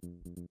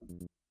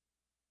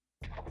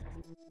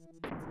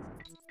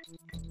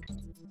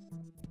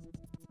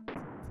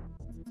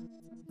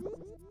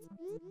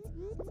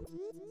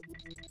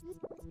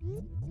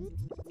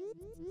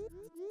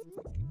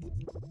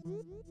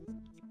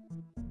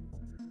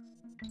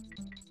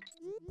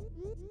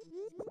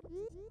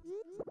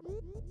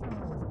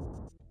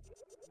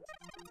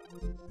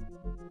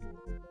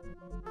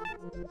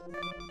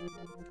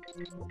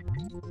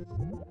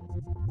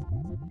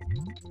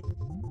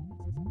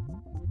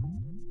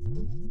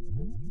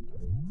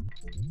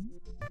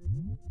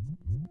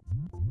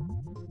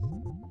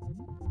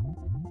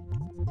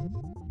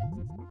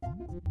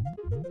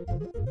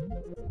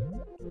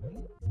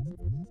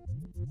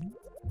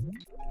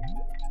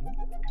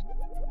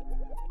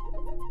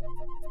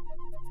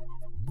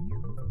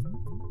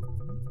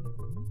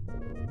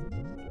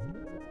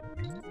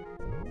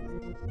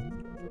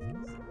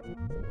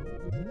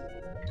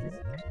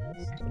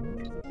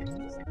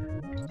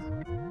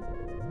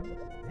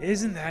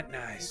 Isn't that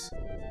nice?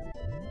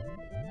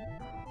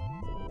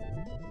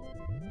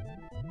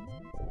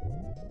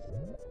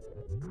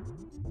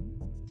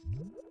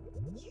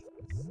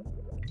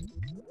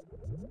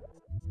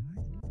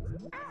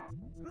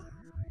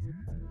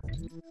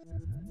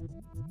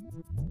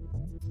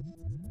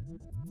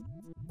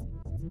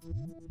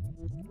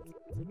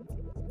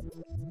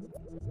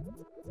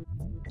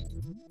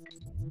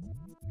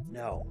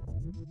 No.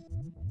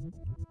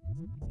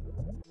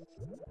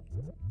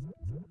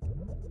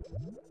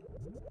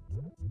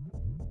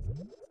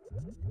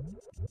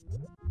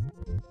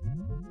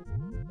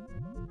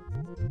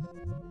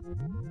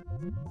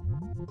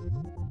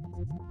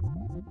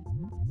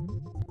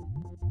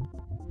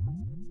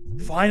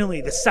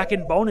 Finally, the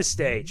second bonus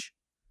stage.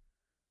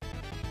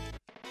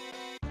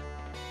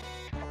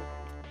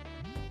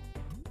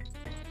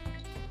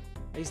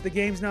 At least the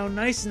game's now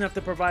nice enough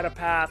to provide a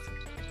path.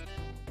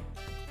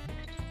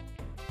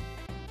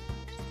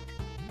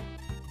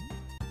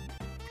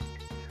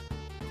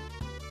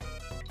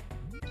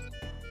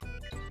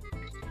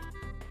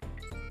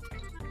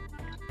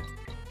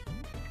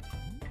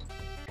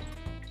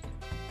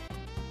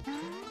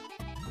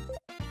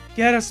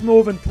 Get us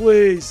moving,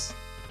 please.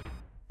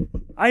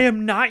 I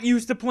am not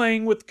used to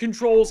playing with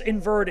controls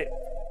inverted.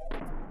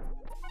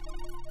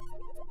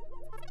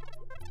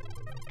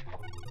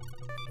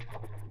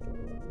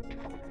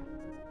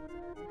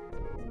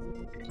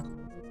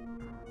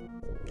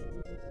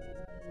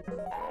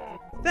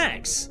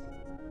 Thanks.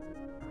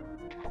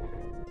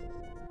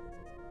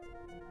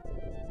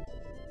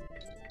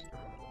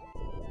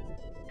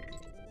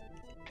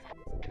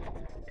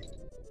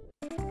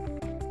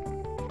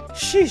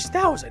 Sheesh,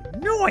 that was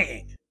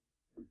annoying.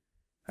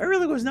 I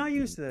really was not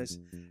used to this.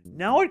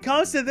 Now it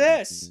comes to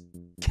this.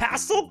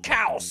 Castle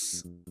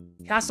Chaos.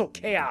 Castle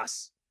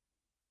Chaos.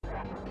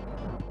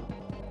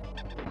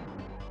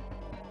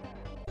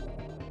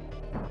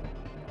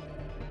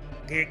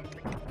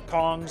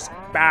 Kong's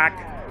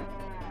back.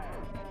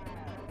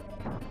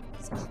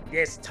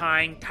 This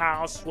time,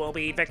 Chaos will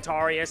be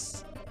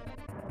victorious.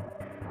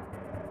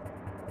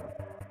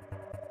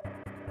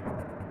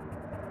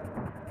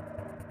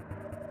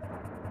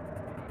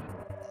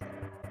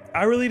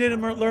 I really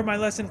didn't learn my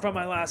lesson from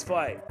my last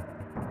fight.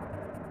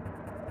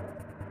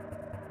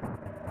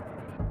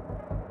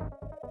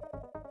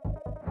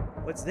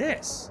 What's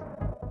this?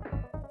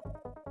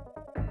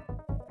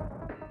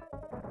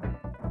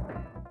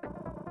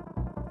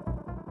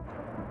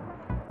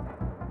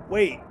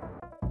 Wait.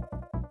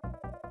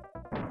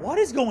 What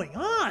is going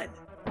on?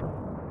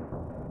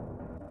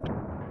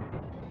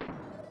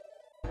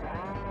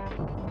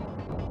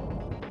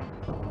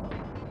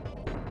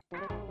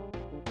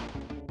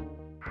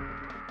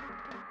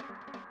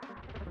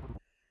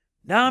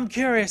 Now I'm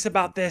curious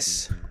about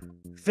this.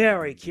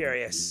 Very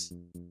curious.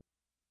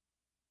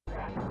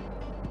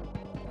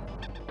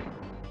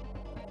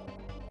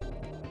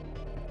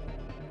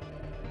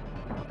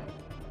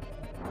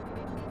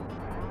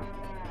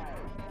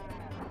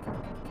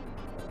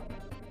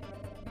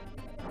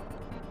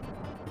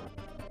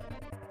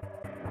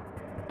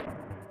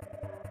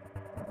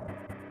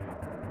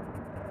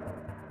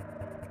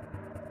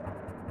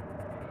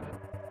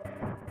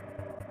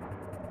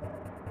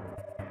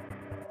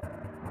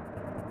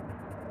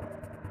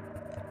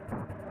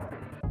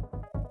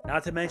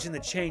 Not to mention the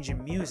change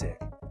in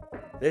music.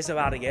 This is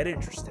about to get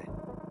interesting.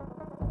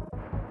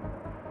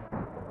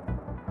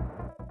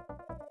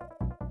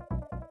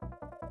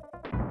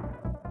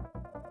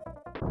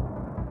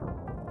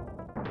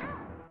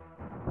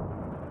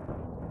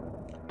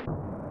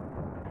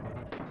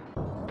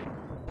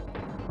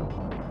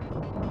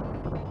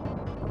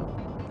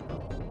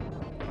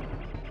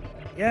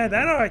 Yeah,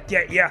 that ought to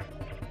get ya.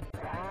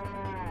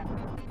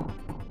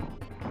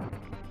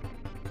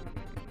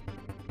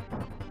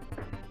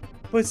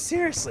 But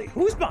seriously,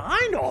 who's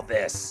behind all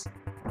this?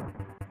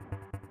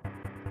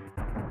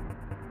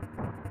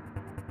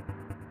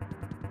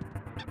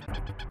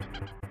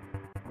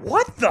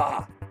 What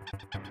the?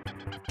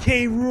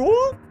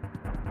 Rool?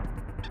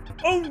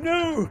 Oh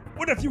no!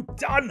 What have you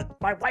done?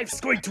 My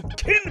wife's going to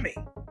kill me!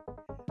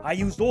 I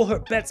used all her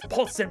bets,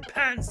 pots, and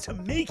pans to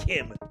make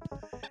him.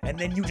 And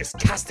then you just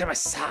cast him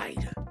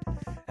aside.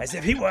 As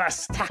if he were a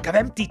stack of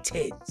empty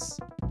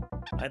tins.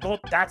 I thought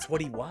that's what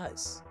he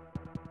was.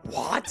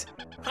 What?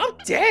 How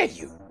dare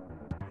you?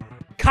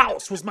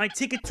 Chaos was my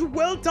ticket to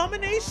world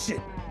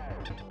domination.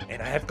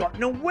 And I have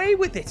gotten away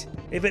with it,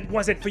 if it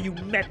wasn't for you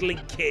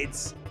meddling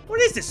kids. What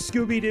is this,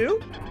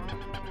 Scooby-Doo?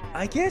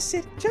 I guess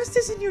it just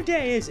isn't your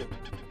day, is it?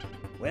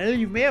 Well,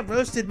 you may have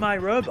roasted my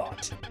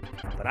robot,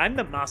 but I'm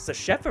the master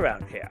chef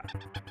around here.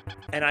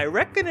 And I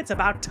reckon it's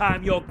about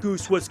time your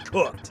goose was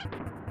cooked.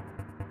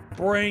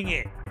 Bring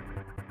it.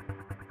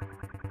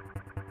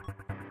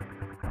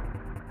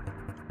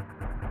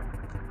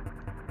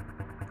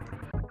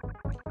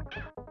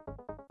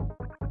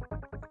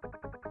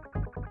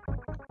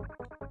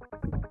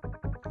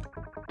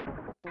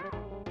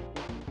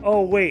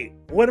 Oh wait,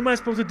 what am I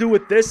supposed to do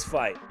with this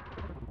fight?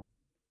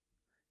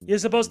 You're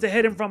supposed to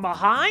hit him from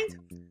behind?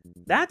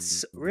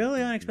 That's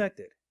really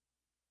unexpected.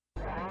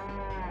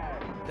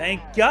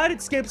 Thank God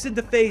it skips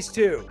into phase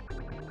 2.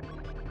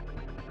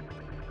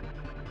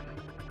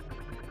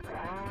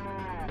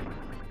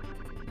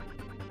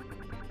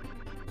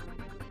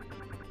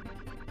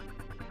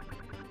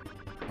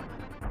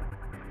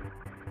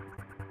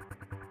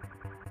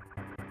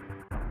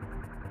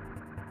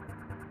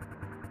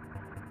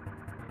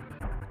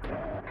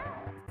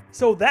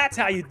 So that's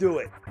how you do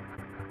it.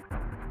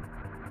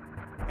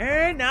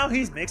 And now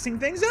he's mixing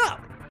things up.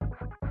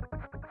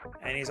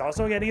 And he's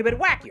also getting a bit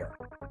wackier.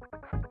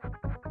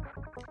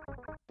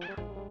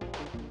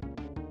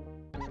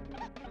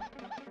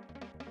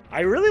 I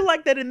really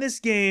like that in this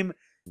game,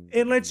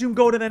 it lets you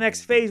go to the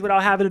next phase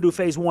without having to do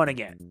phase 1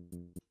 again.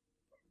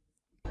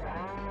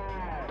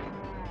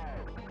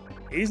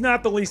 He's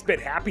not the least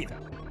bit happy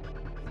though.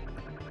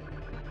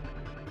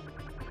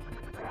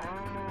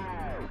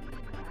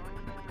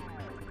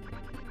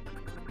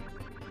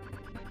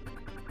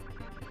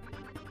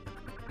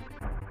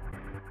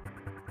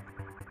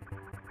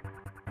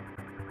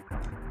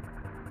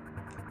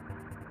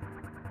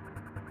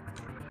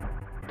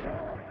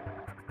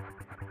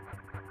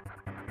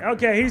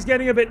 Okay, he's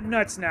getting a bit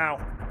nuts now.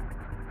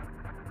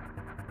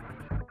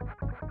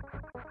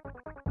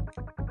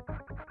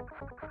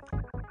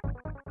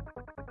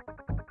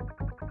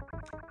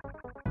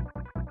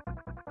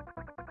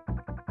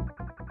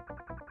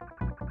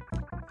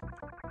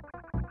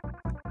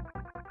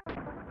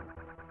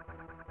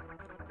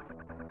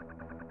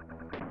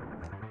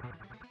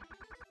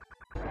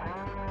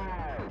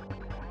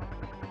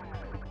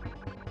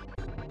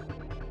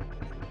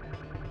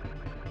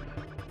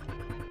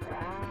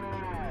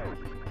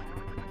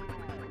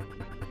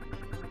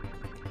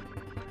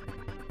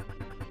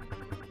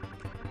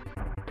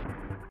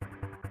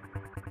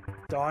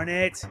 Darn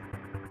it.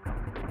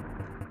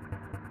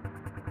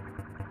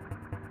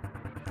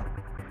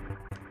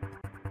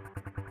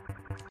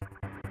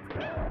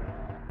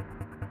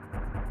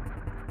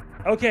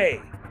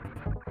 Okay.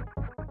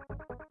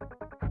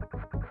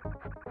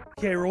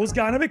 Okay, Rool's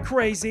gone a bit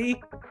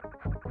crazy.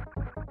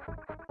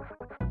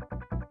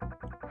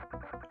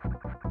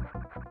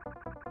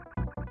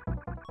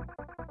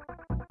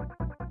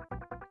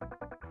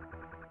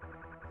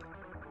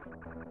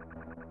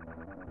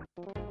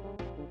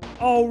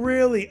 Oh,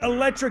 really?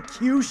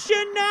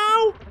 Electrocution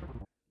now?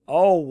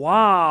 Oh,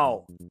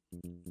 wow.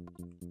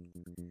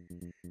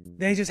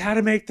 They just had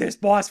to make this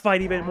boss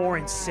fight even more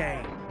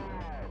insane.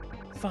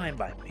 Fine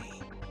by me.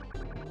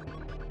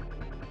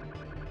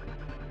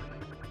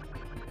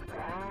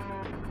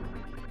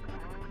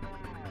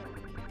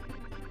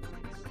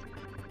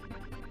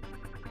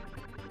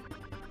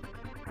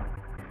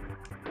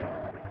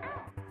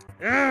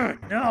 Ugh,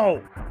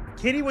 no!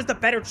 Kitty was the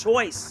better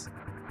choice.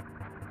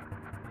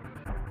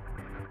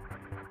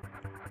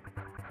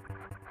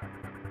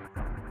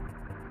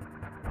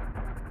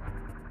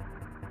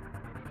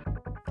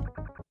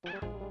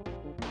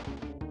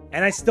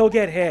 And I still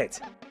get hit.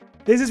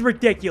 This is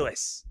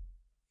ridiculous.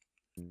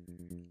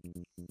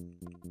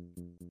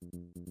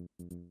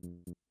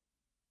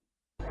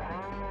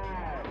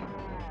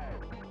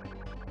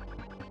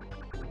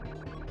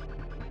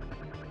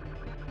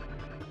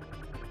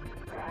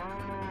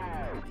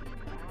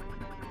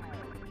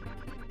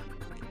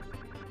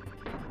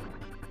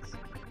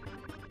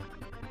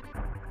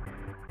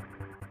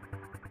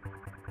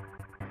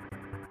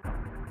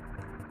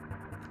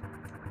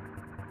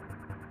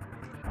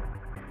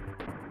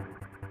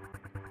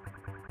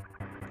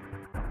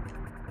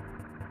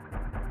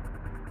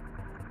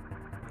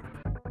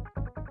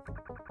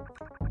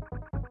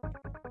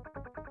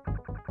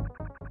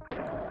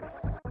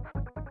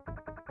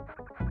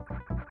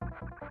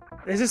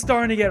 This is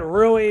starting to get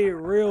really,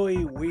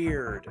 really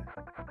weird.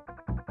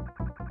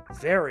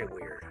 Very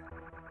weird.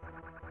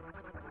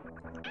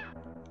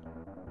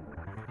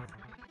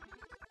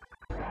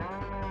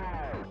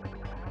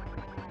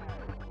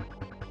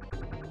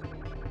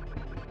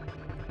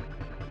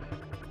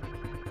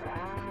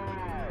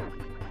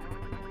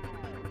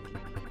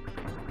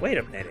 Wait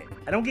a minute.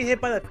 I don't get hit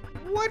by the...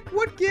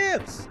 What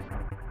gives?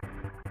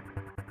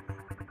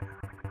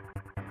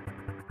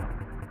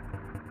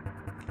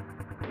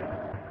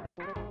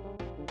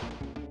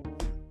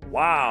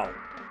 Wow.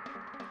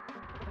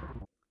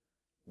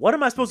 What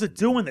am I supposed to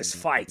do in this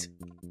fight?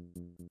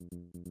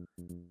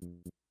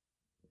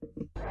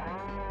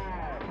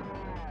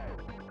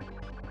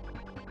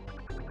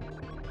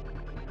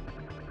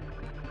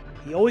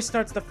 He always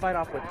starts the fight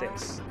off with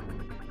this.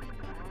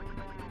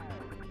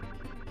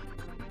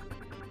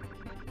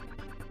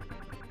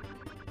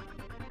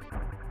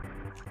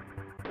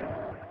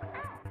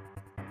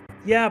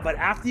 Yeah, but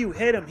after you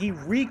hit him, he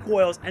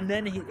recoils and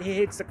then he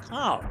hits the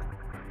cog.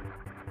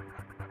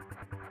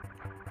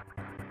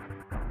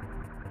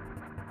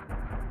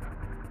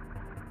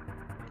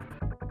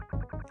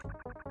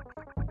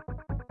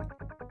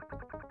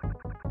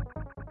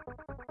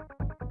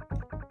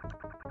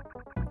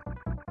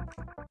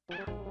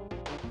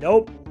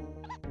 Nope.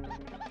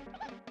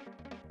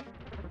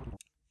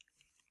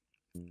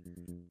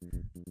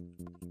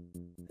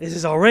 This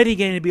is already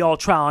going to be all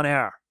trial and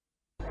error.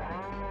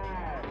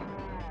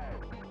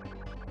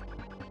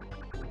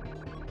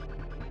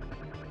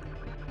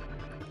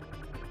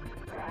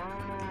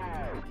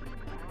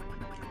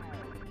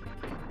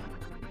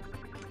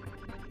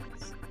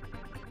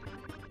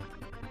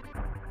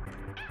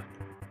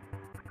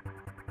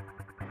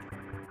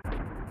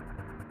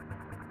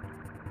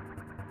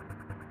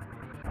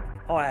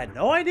 Oh, I had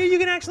no idea you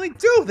can actually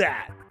do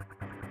that!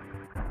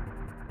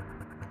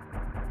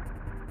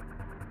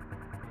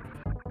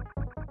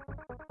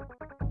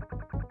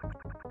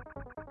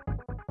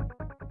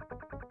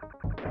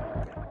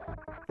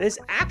 This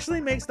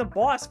actually makes the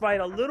boss fight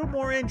a little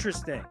more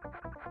interesting.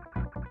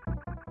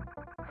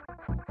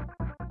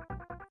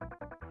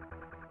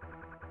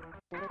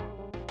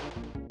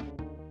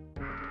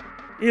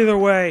 Either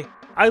way,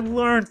 I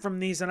learned from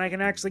these and I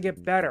can actually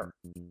get better.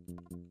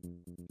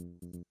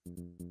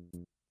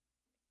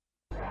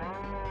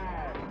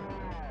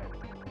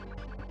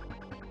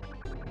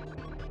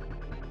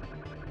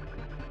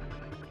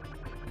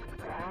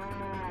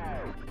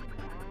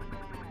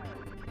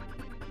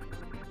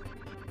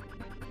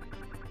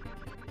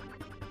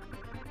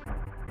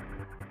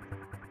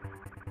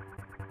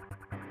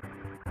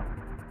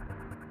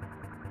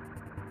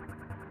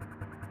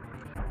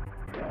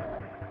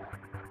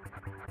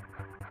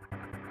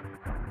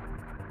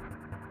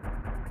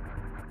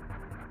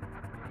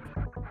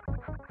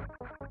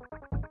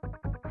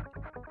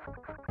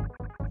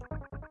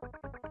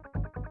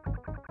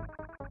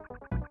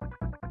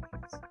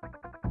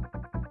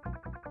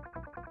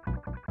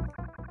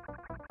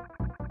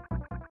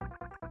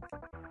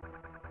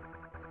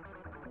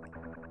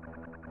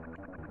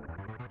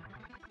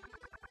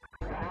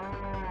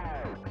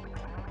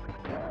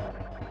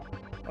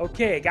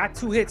 Okay, got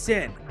 2 hits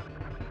in.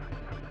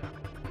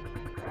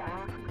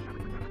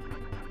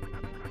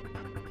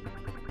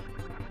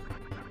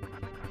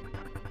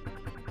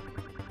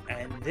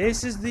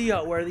 This is the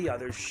where the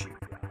other shoe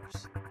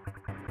drops.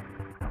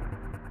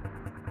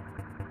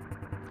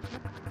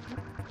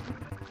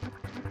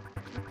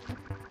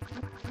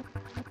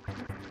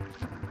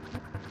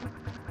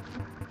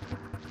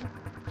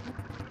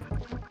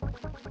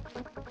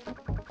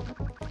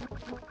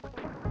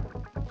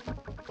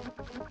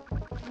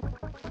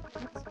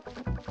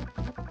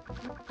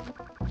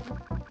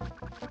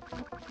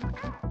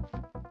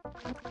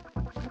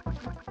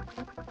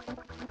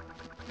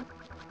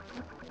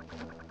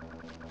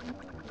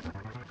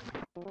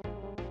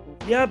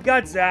 Yep,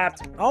 got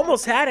zapped.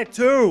 Almost had it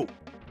too.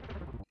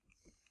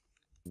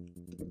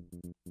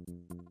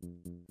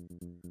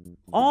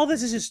 All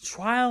this is just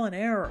trial and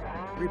error,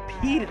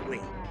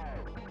 repeatedly.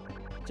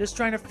 Just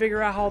trying to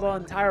figure out how the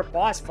entire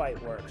boss fight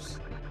works.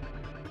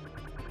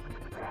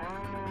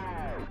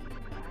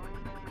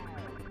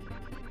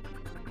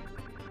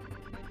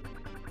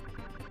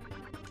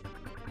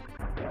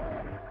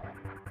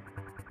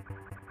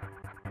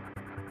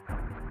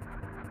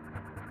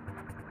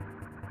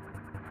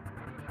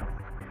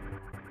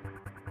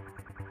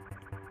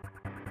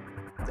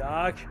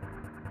 Doc.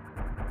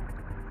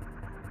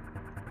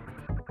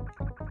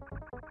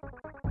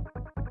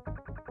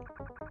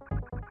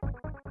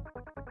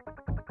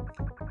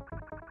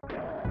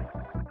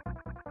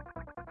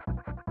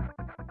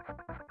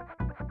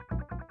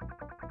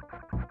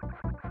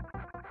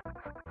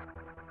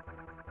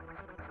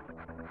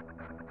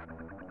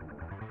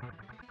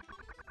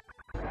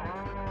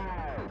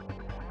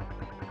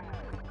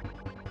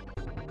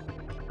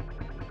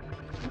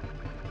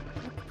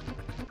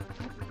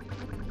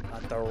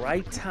 At the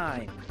right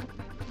time.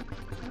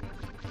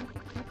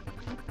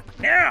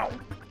 Now!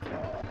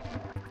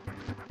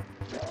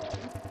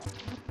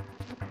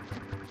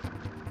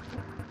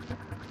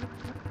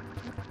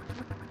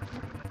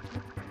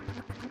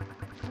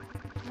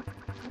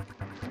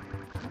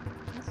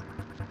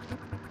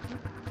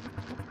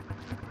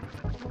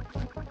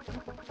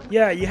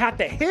 Yeah, you have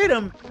to hit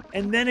him,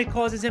 and then it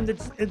causes him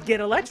to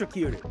get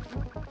electrocuted.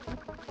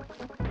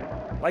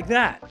 Like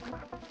that.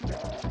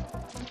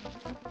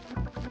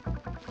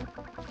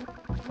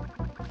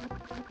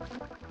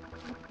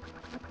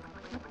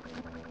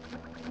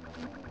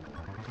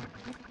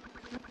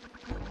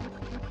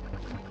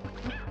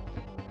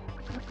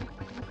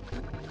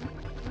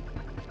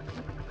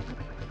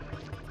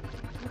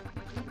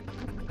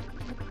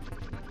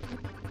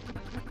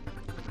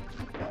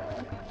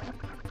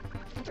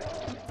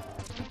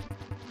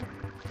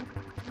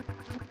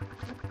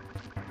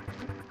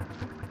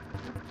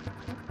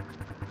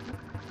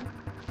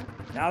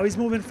 Now he's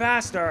moving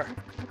faster.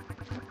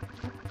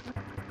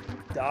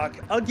 Duck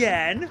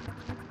again.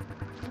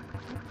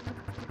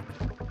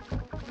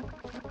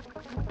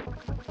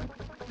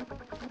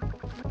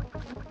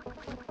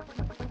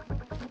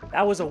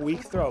 That was a weak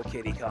throw,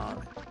 Kitty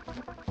Kong.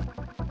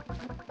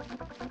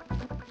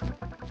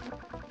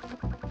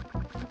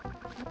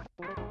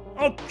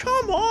 Oh,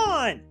 come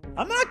on!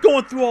 I'm not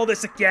going through all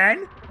this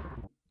again!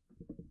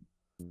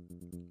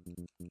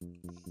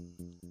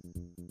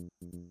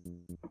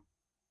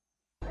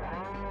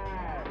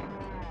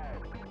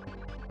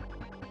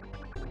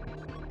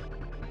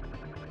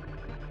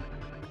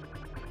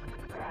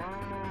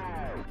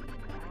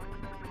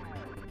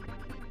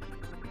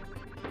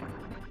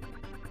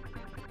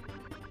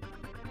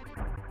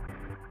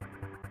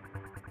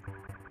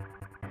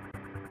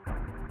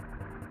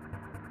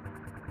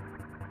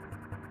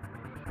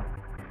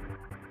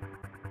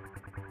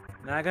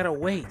 Now I gotta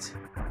wait.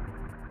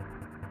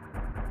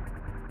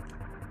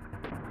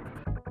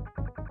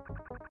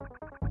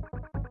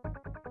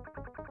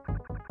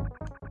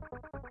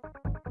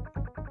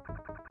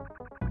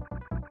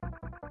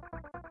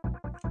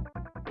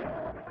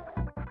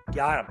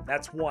 Got him.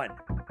 That's one.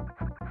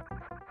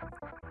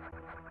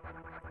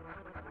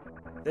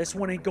 This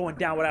one ain't going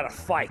down without a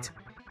fight.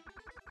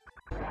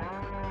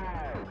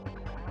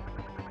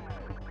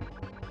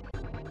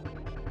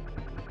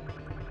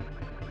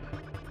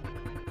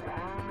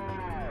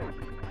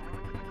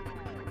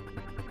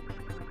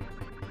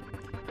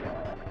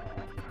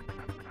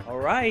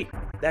 Alright,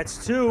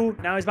 that's two.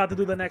 Now he's about to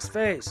do the next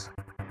phase.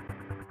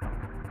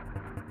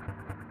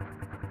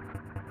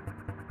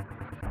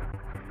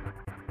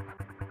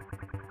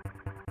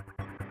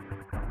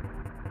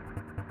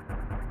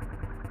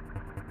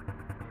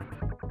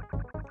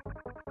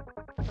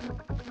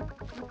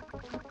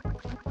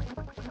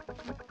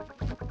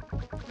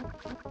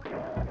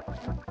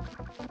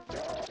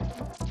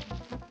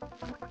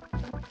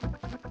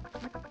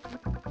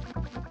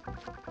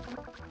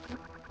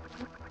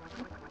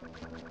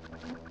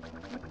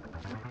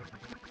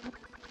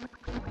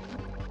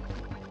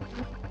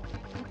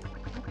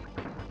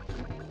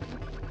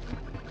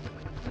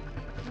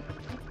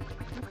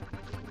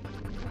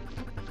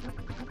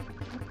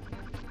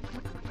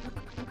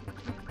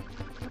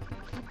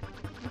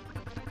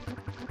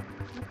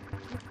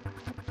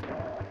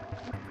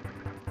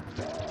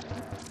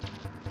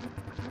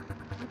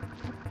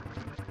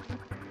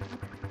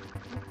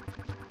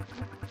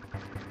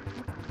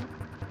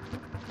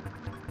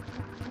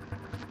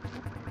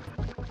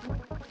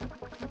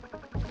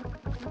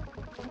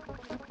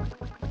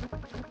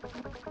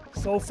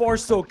 So far,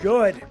 so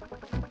good.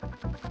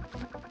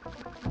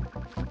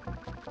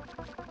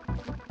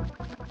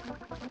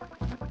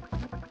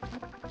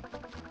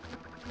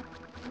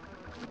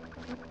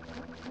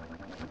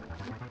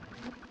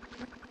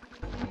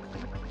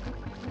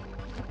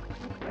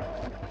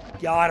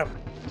 Got him.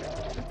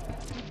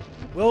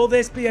 Will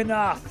this be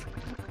enough?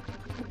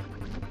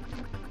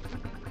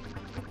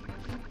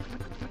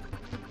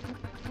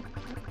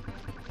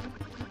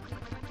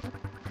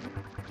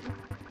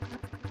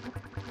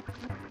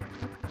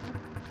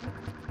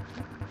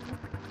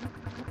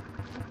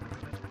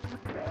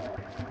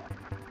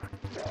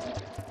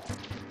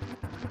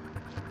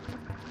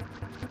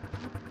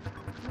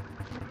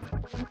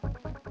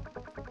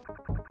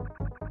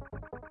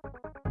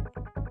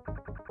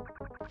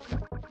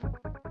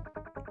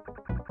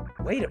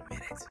 Wait a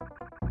minute.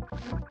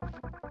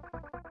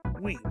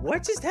 Wait,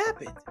 what just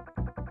happened?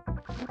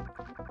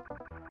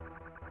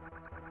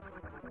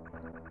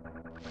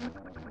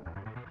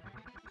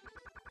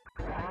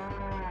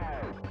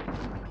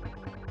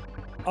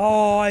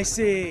 Oh, I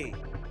see.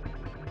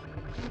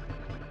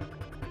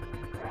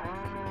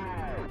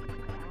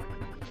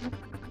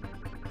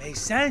 Makes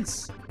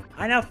sense.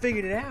 I now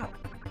figured it out.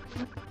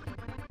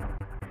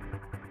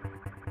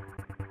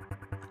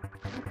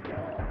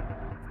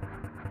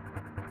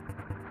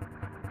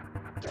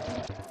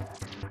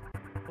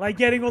 Like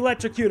getting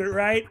electrocuted,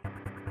 right?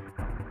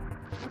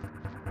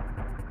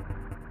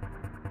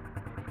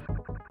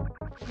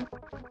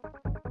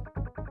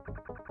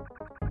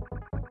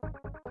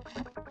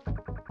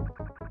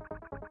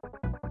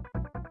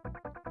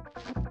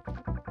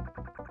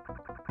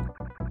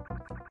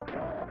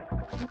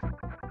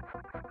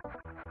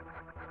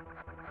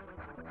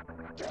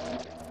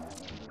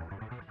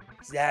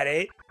 Is that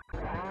it?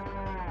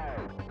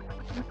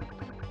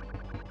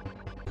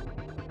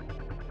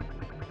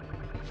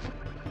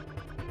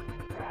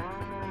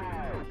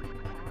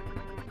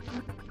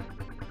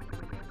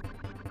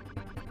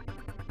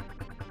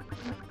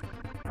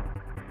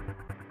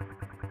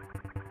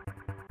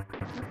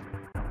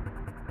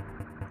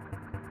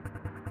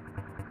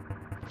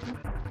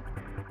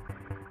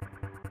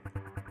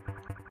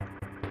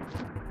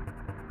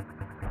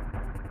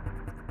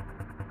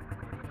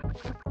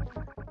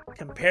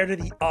 Compared to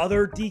the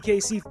other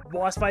DKC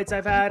boss fights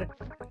I've had,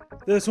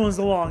 this one's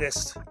the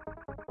longest.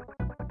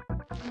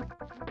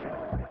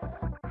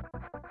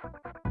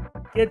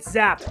 Get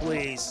zapped,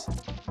 please.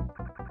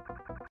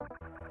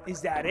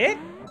 Is that it?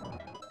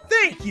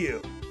 Thank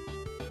you!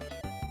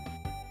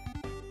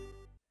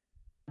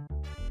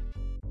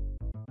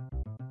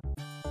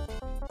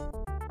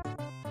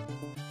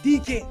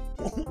 DK...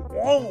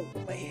 Whoa,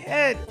 my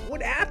head!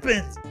 What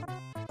happened?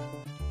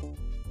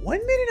 1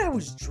 minute I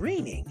was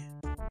dreaming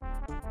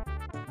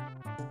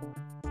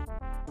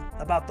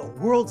about the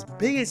world's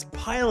biggest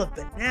pile of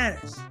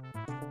bananas.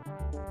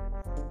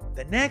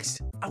 The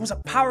next, I was a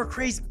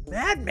power-crazed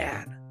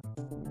madman.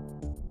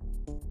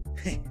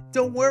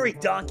 Don't worry,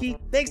 Donkey.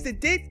 Thanks to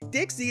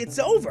Dixie, it's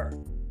over.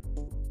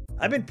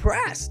 I'm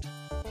impressed.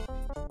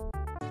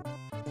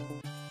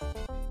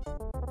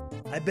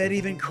 I bet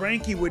even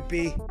Cranky would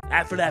be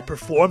after that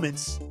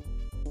performance.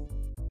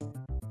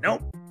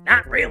 Nope,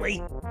 not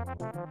really.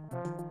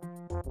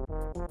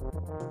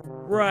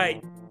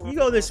 Right, you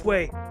go this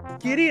way.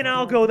 Giddy and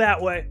I'll go that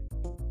way.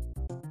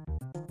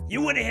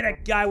 You wouldn't hit a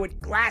guy with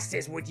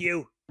glasses, would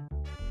you?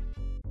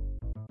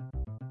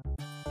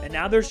 And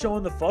now they're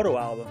showing the photo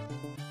album.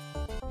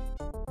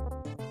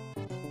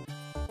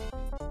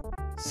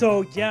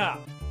 So yeah,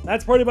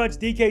 that's pretty much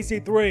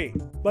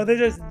DKC3, but they're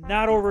just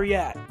not over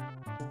yet.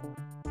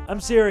 I'm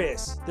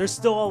serious, there's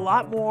still a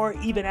lot more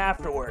even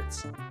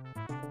afterwards.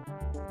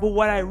 But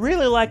what I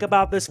really like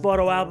about this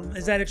photo album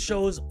is that it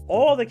shows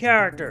all the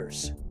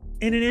characters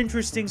in an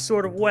interesting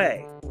sort of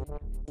way.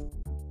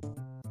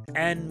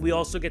 And we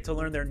also get to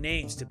learn their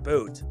names to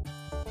boot.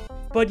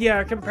 But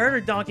yeah,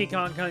 compared to Donkey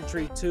Kong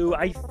Country 2,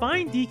 I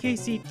find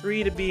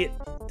DKC3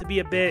 to be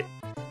a bit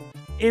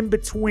in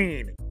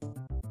between.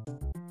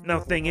 No,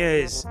 thing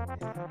is,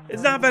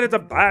 it's not that it's a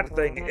bad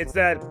thing, it's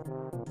that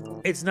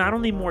it's not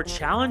only more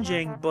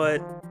challenging,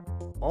 but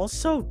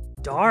also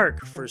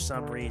dark for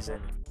some reason.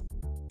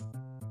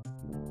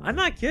 I'm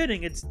not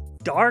kidding, it's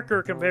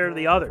darker compared to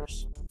the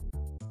others.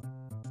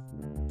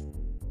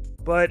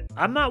 But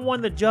I'm not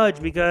one to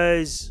judge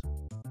because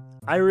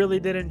I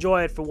really did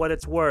enjoy it for what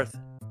it's worth.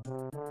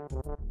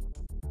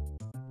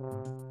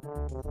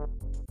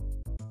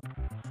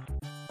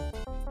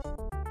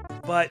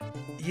 But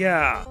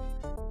yeah,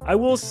 I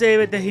will say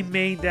that they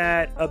made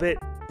that a bit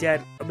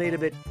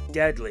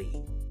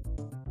deadly.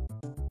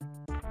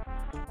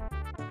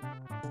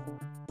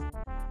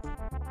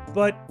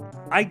 But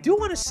I do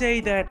want to say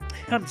that,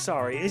 I'm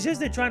sorry, it's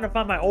just that trying to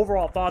find my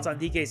overall thoughts on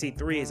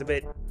DKC3 is a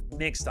bit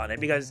mixed on it,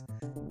 because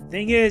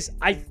thing is,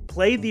 I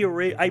played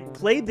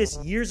this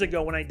years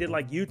ago when I did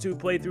like YouTube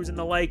playthroughs and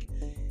the like,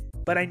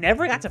 but I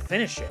never got to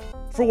finish it.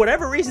 For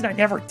whatever reason, I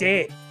never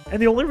did.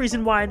 And the only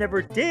reason why I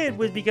never did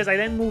was because I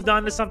then moved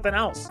on to something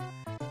else.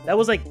 That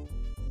was like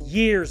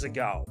years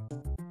ago.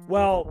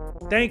 Well,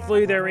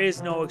 thankfully there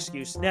is no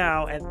excuse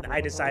now, and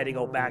I decided to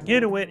go back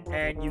into it,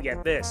 and you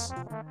get this.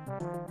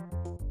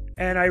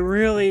 And I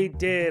really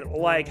did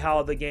like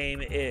how the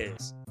game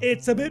is.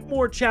 It's a bit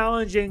more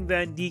challenging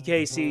than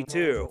DKC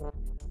 2,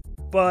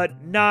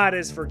 but not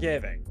as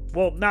forgiving.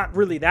 Well, not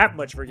really that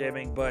much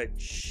forgiving, but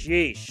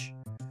sheesh.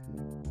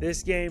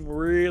 This game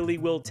really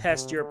will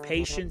test your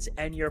patience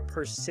and your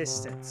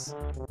persistence.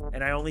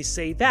 And I only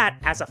say that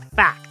as a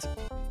fact.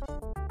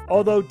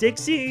 Although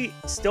Dixie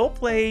still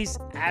plays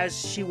as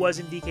she was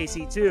in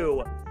DKC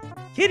 2,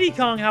 Kiddy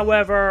Kong,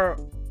 however,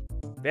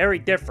 very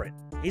different.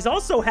 He's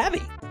also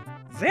heavy.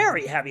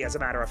 Very heavy, as a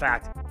matter of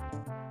fact.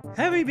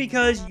 Heavy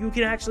because you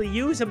can actually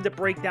use him to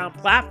break down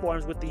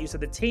platforms with the use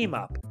of the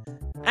team-up.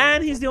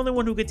 And he's the only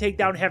one who can take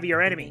down heavier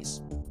enemies.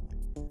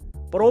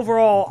 But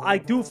overall, I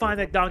do find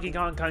that Donkey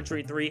Kong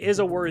Country 3 is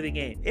a worthy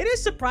game. It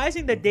is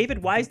surprising that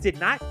David Wise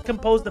did not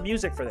compose the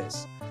music for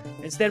this.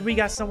 Instead, we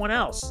got someone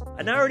else.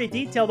 And I already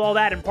detailed all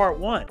that in part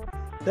 1.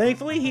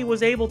 Thankfully, he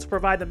was able to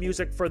provide the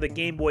music for the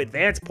Game Boy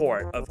Advance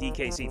port of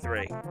DKC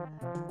 3.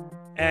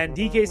 And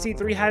DKC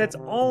 3 had its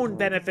own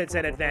benefits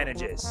and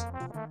advantages.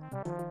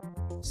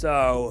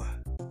 So,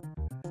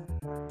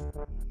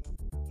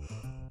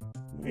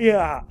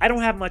 yeah, I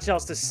don't have much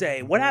else to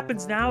say. What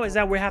happens now is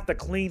that we have to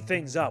clean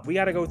things up. We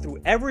got to go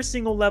through every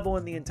single level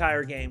in the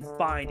entire game,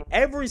 find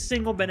every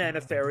single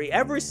banana fairy,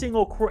 every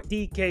single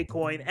DK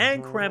coin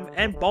and creme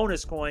and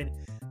bonus coin,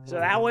 so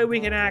that way we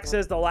can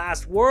access the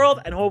last world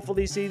and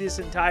hopefully see this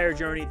entire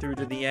journey through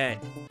to the end.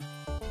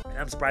 And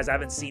I'm surprised I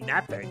haven't seen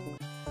that thing.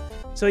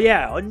 So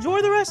yeah,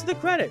 enjoy the rest of the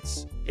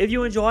credits. If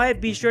you enjoy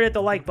it, be sure to hit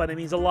the like button. It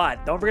means a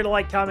lot. Don't forget to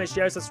like, comment,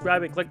 share,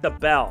 subscribe, and click the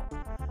bell.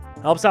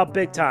 Helps out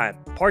big time.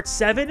 Part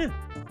 7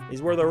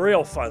 is where the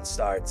real fun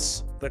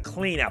starts. The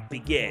cleanup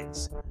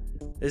begins.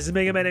 This is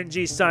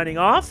MegamanNG signing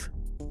off.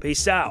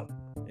 Peace out.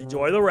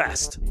 Enjoy the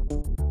rest.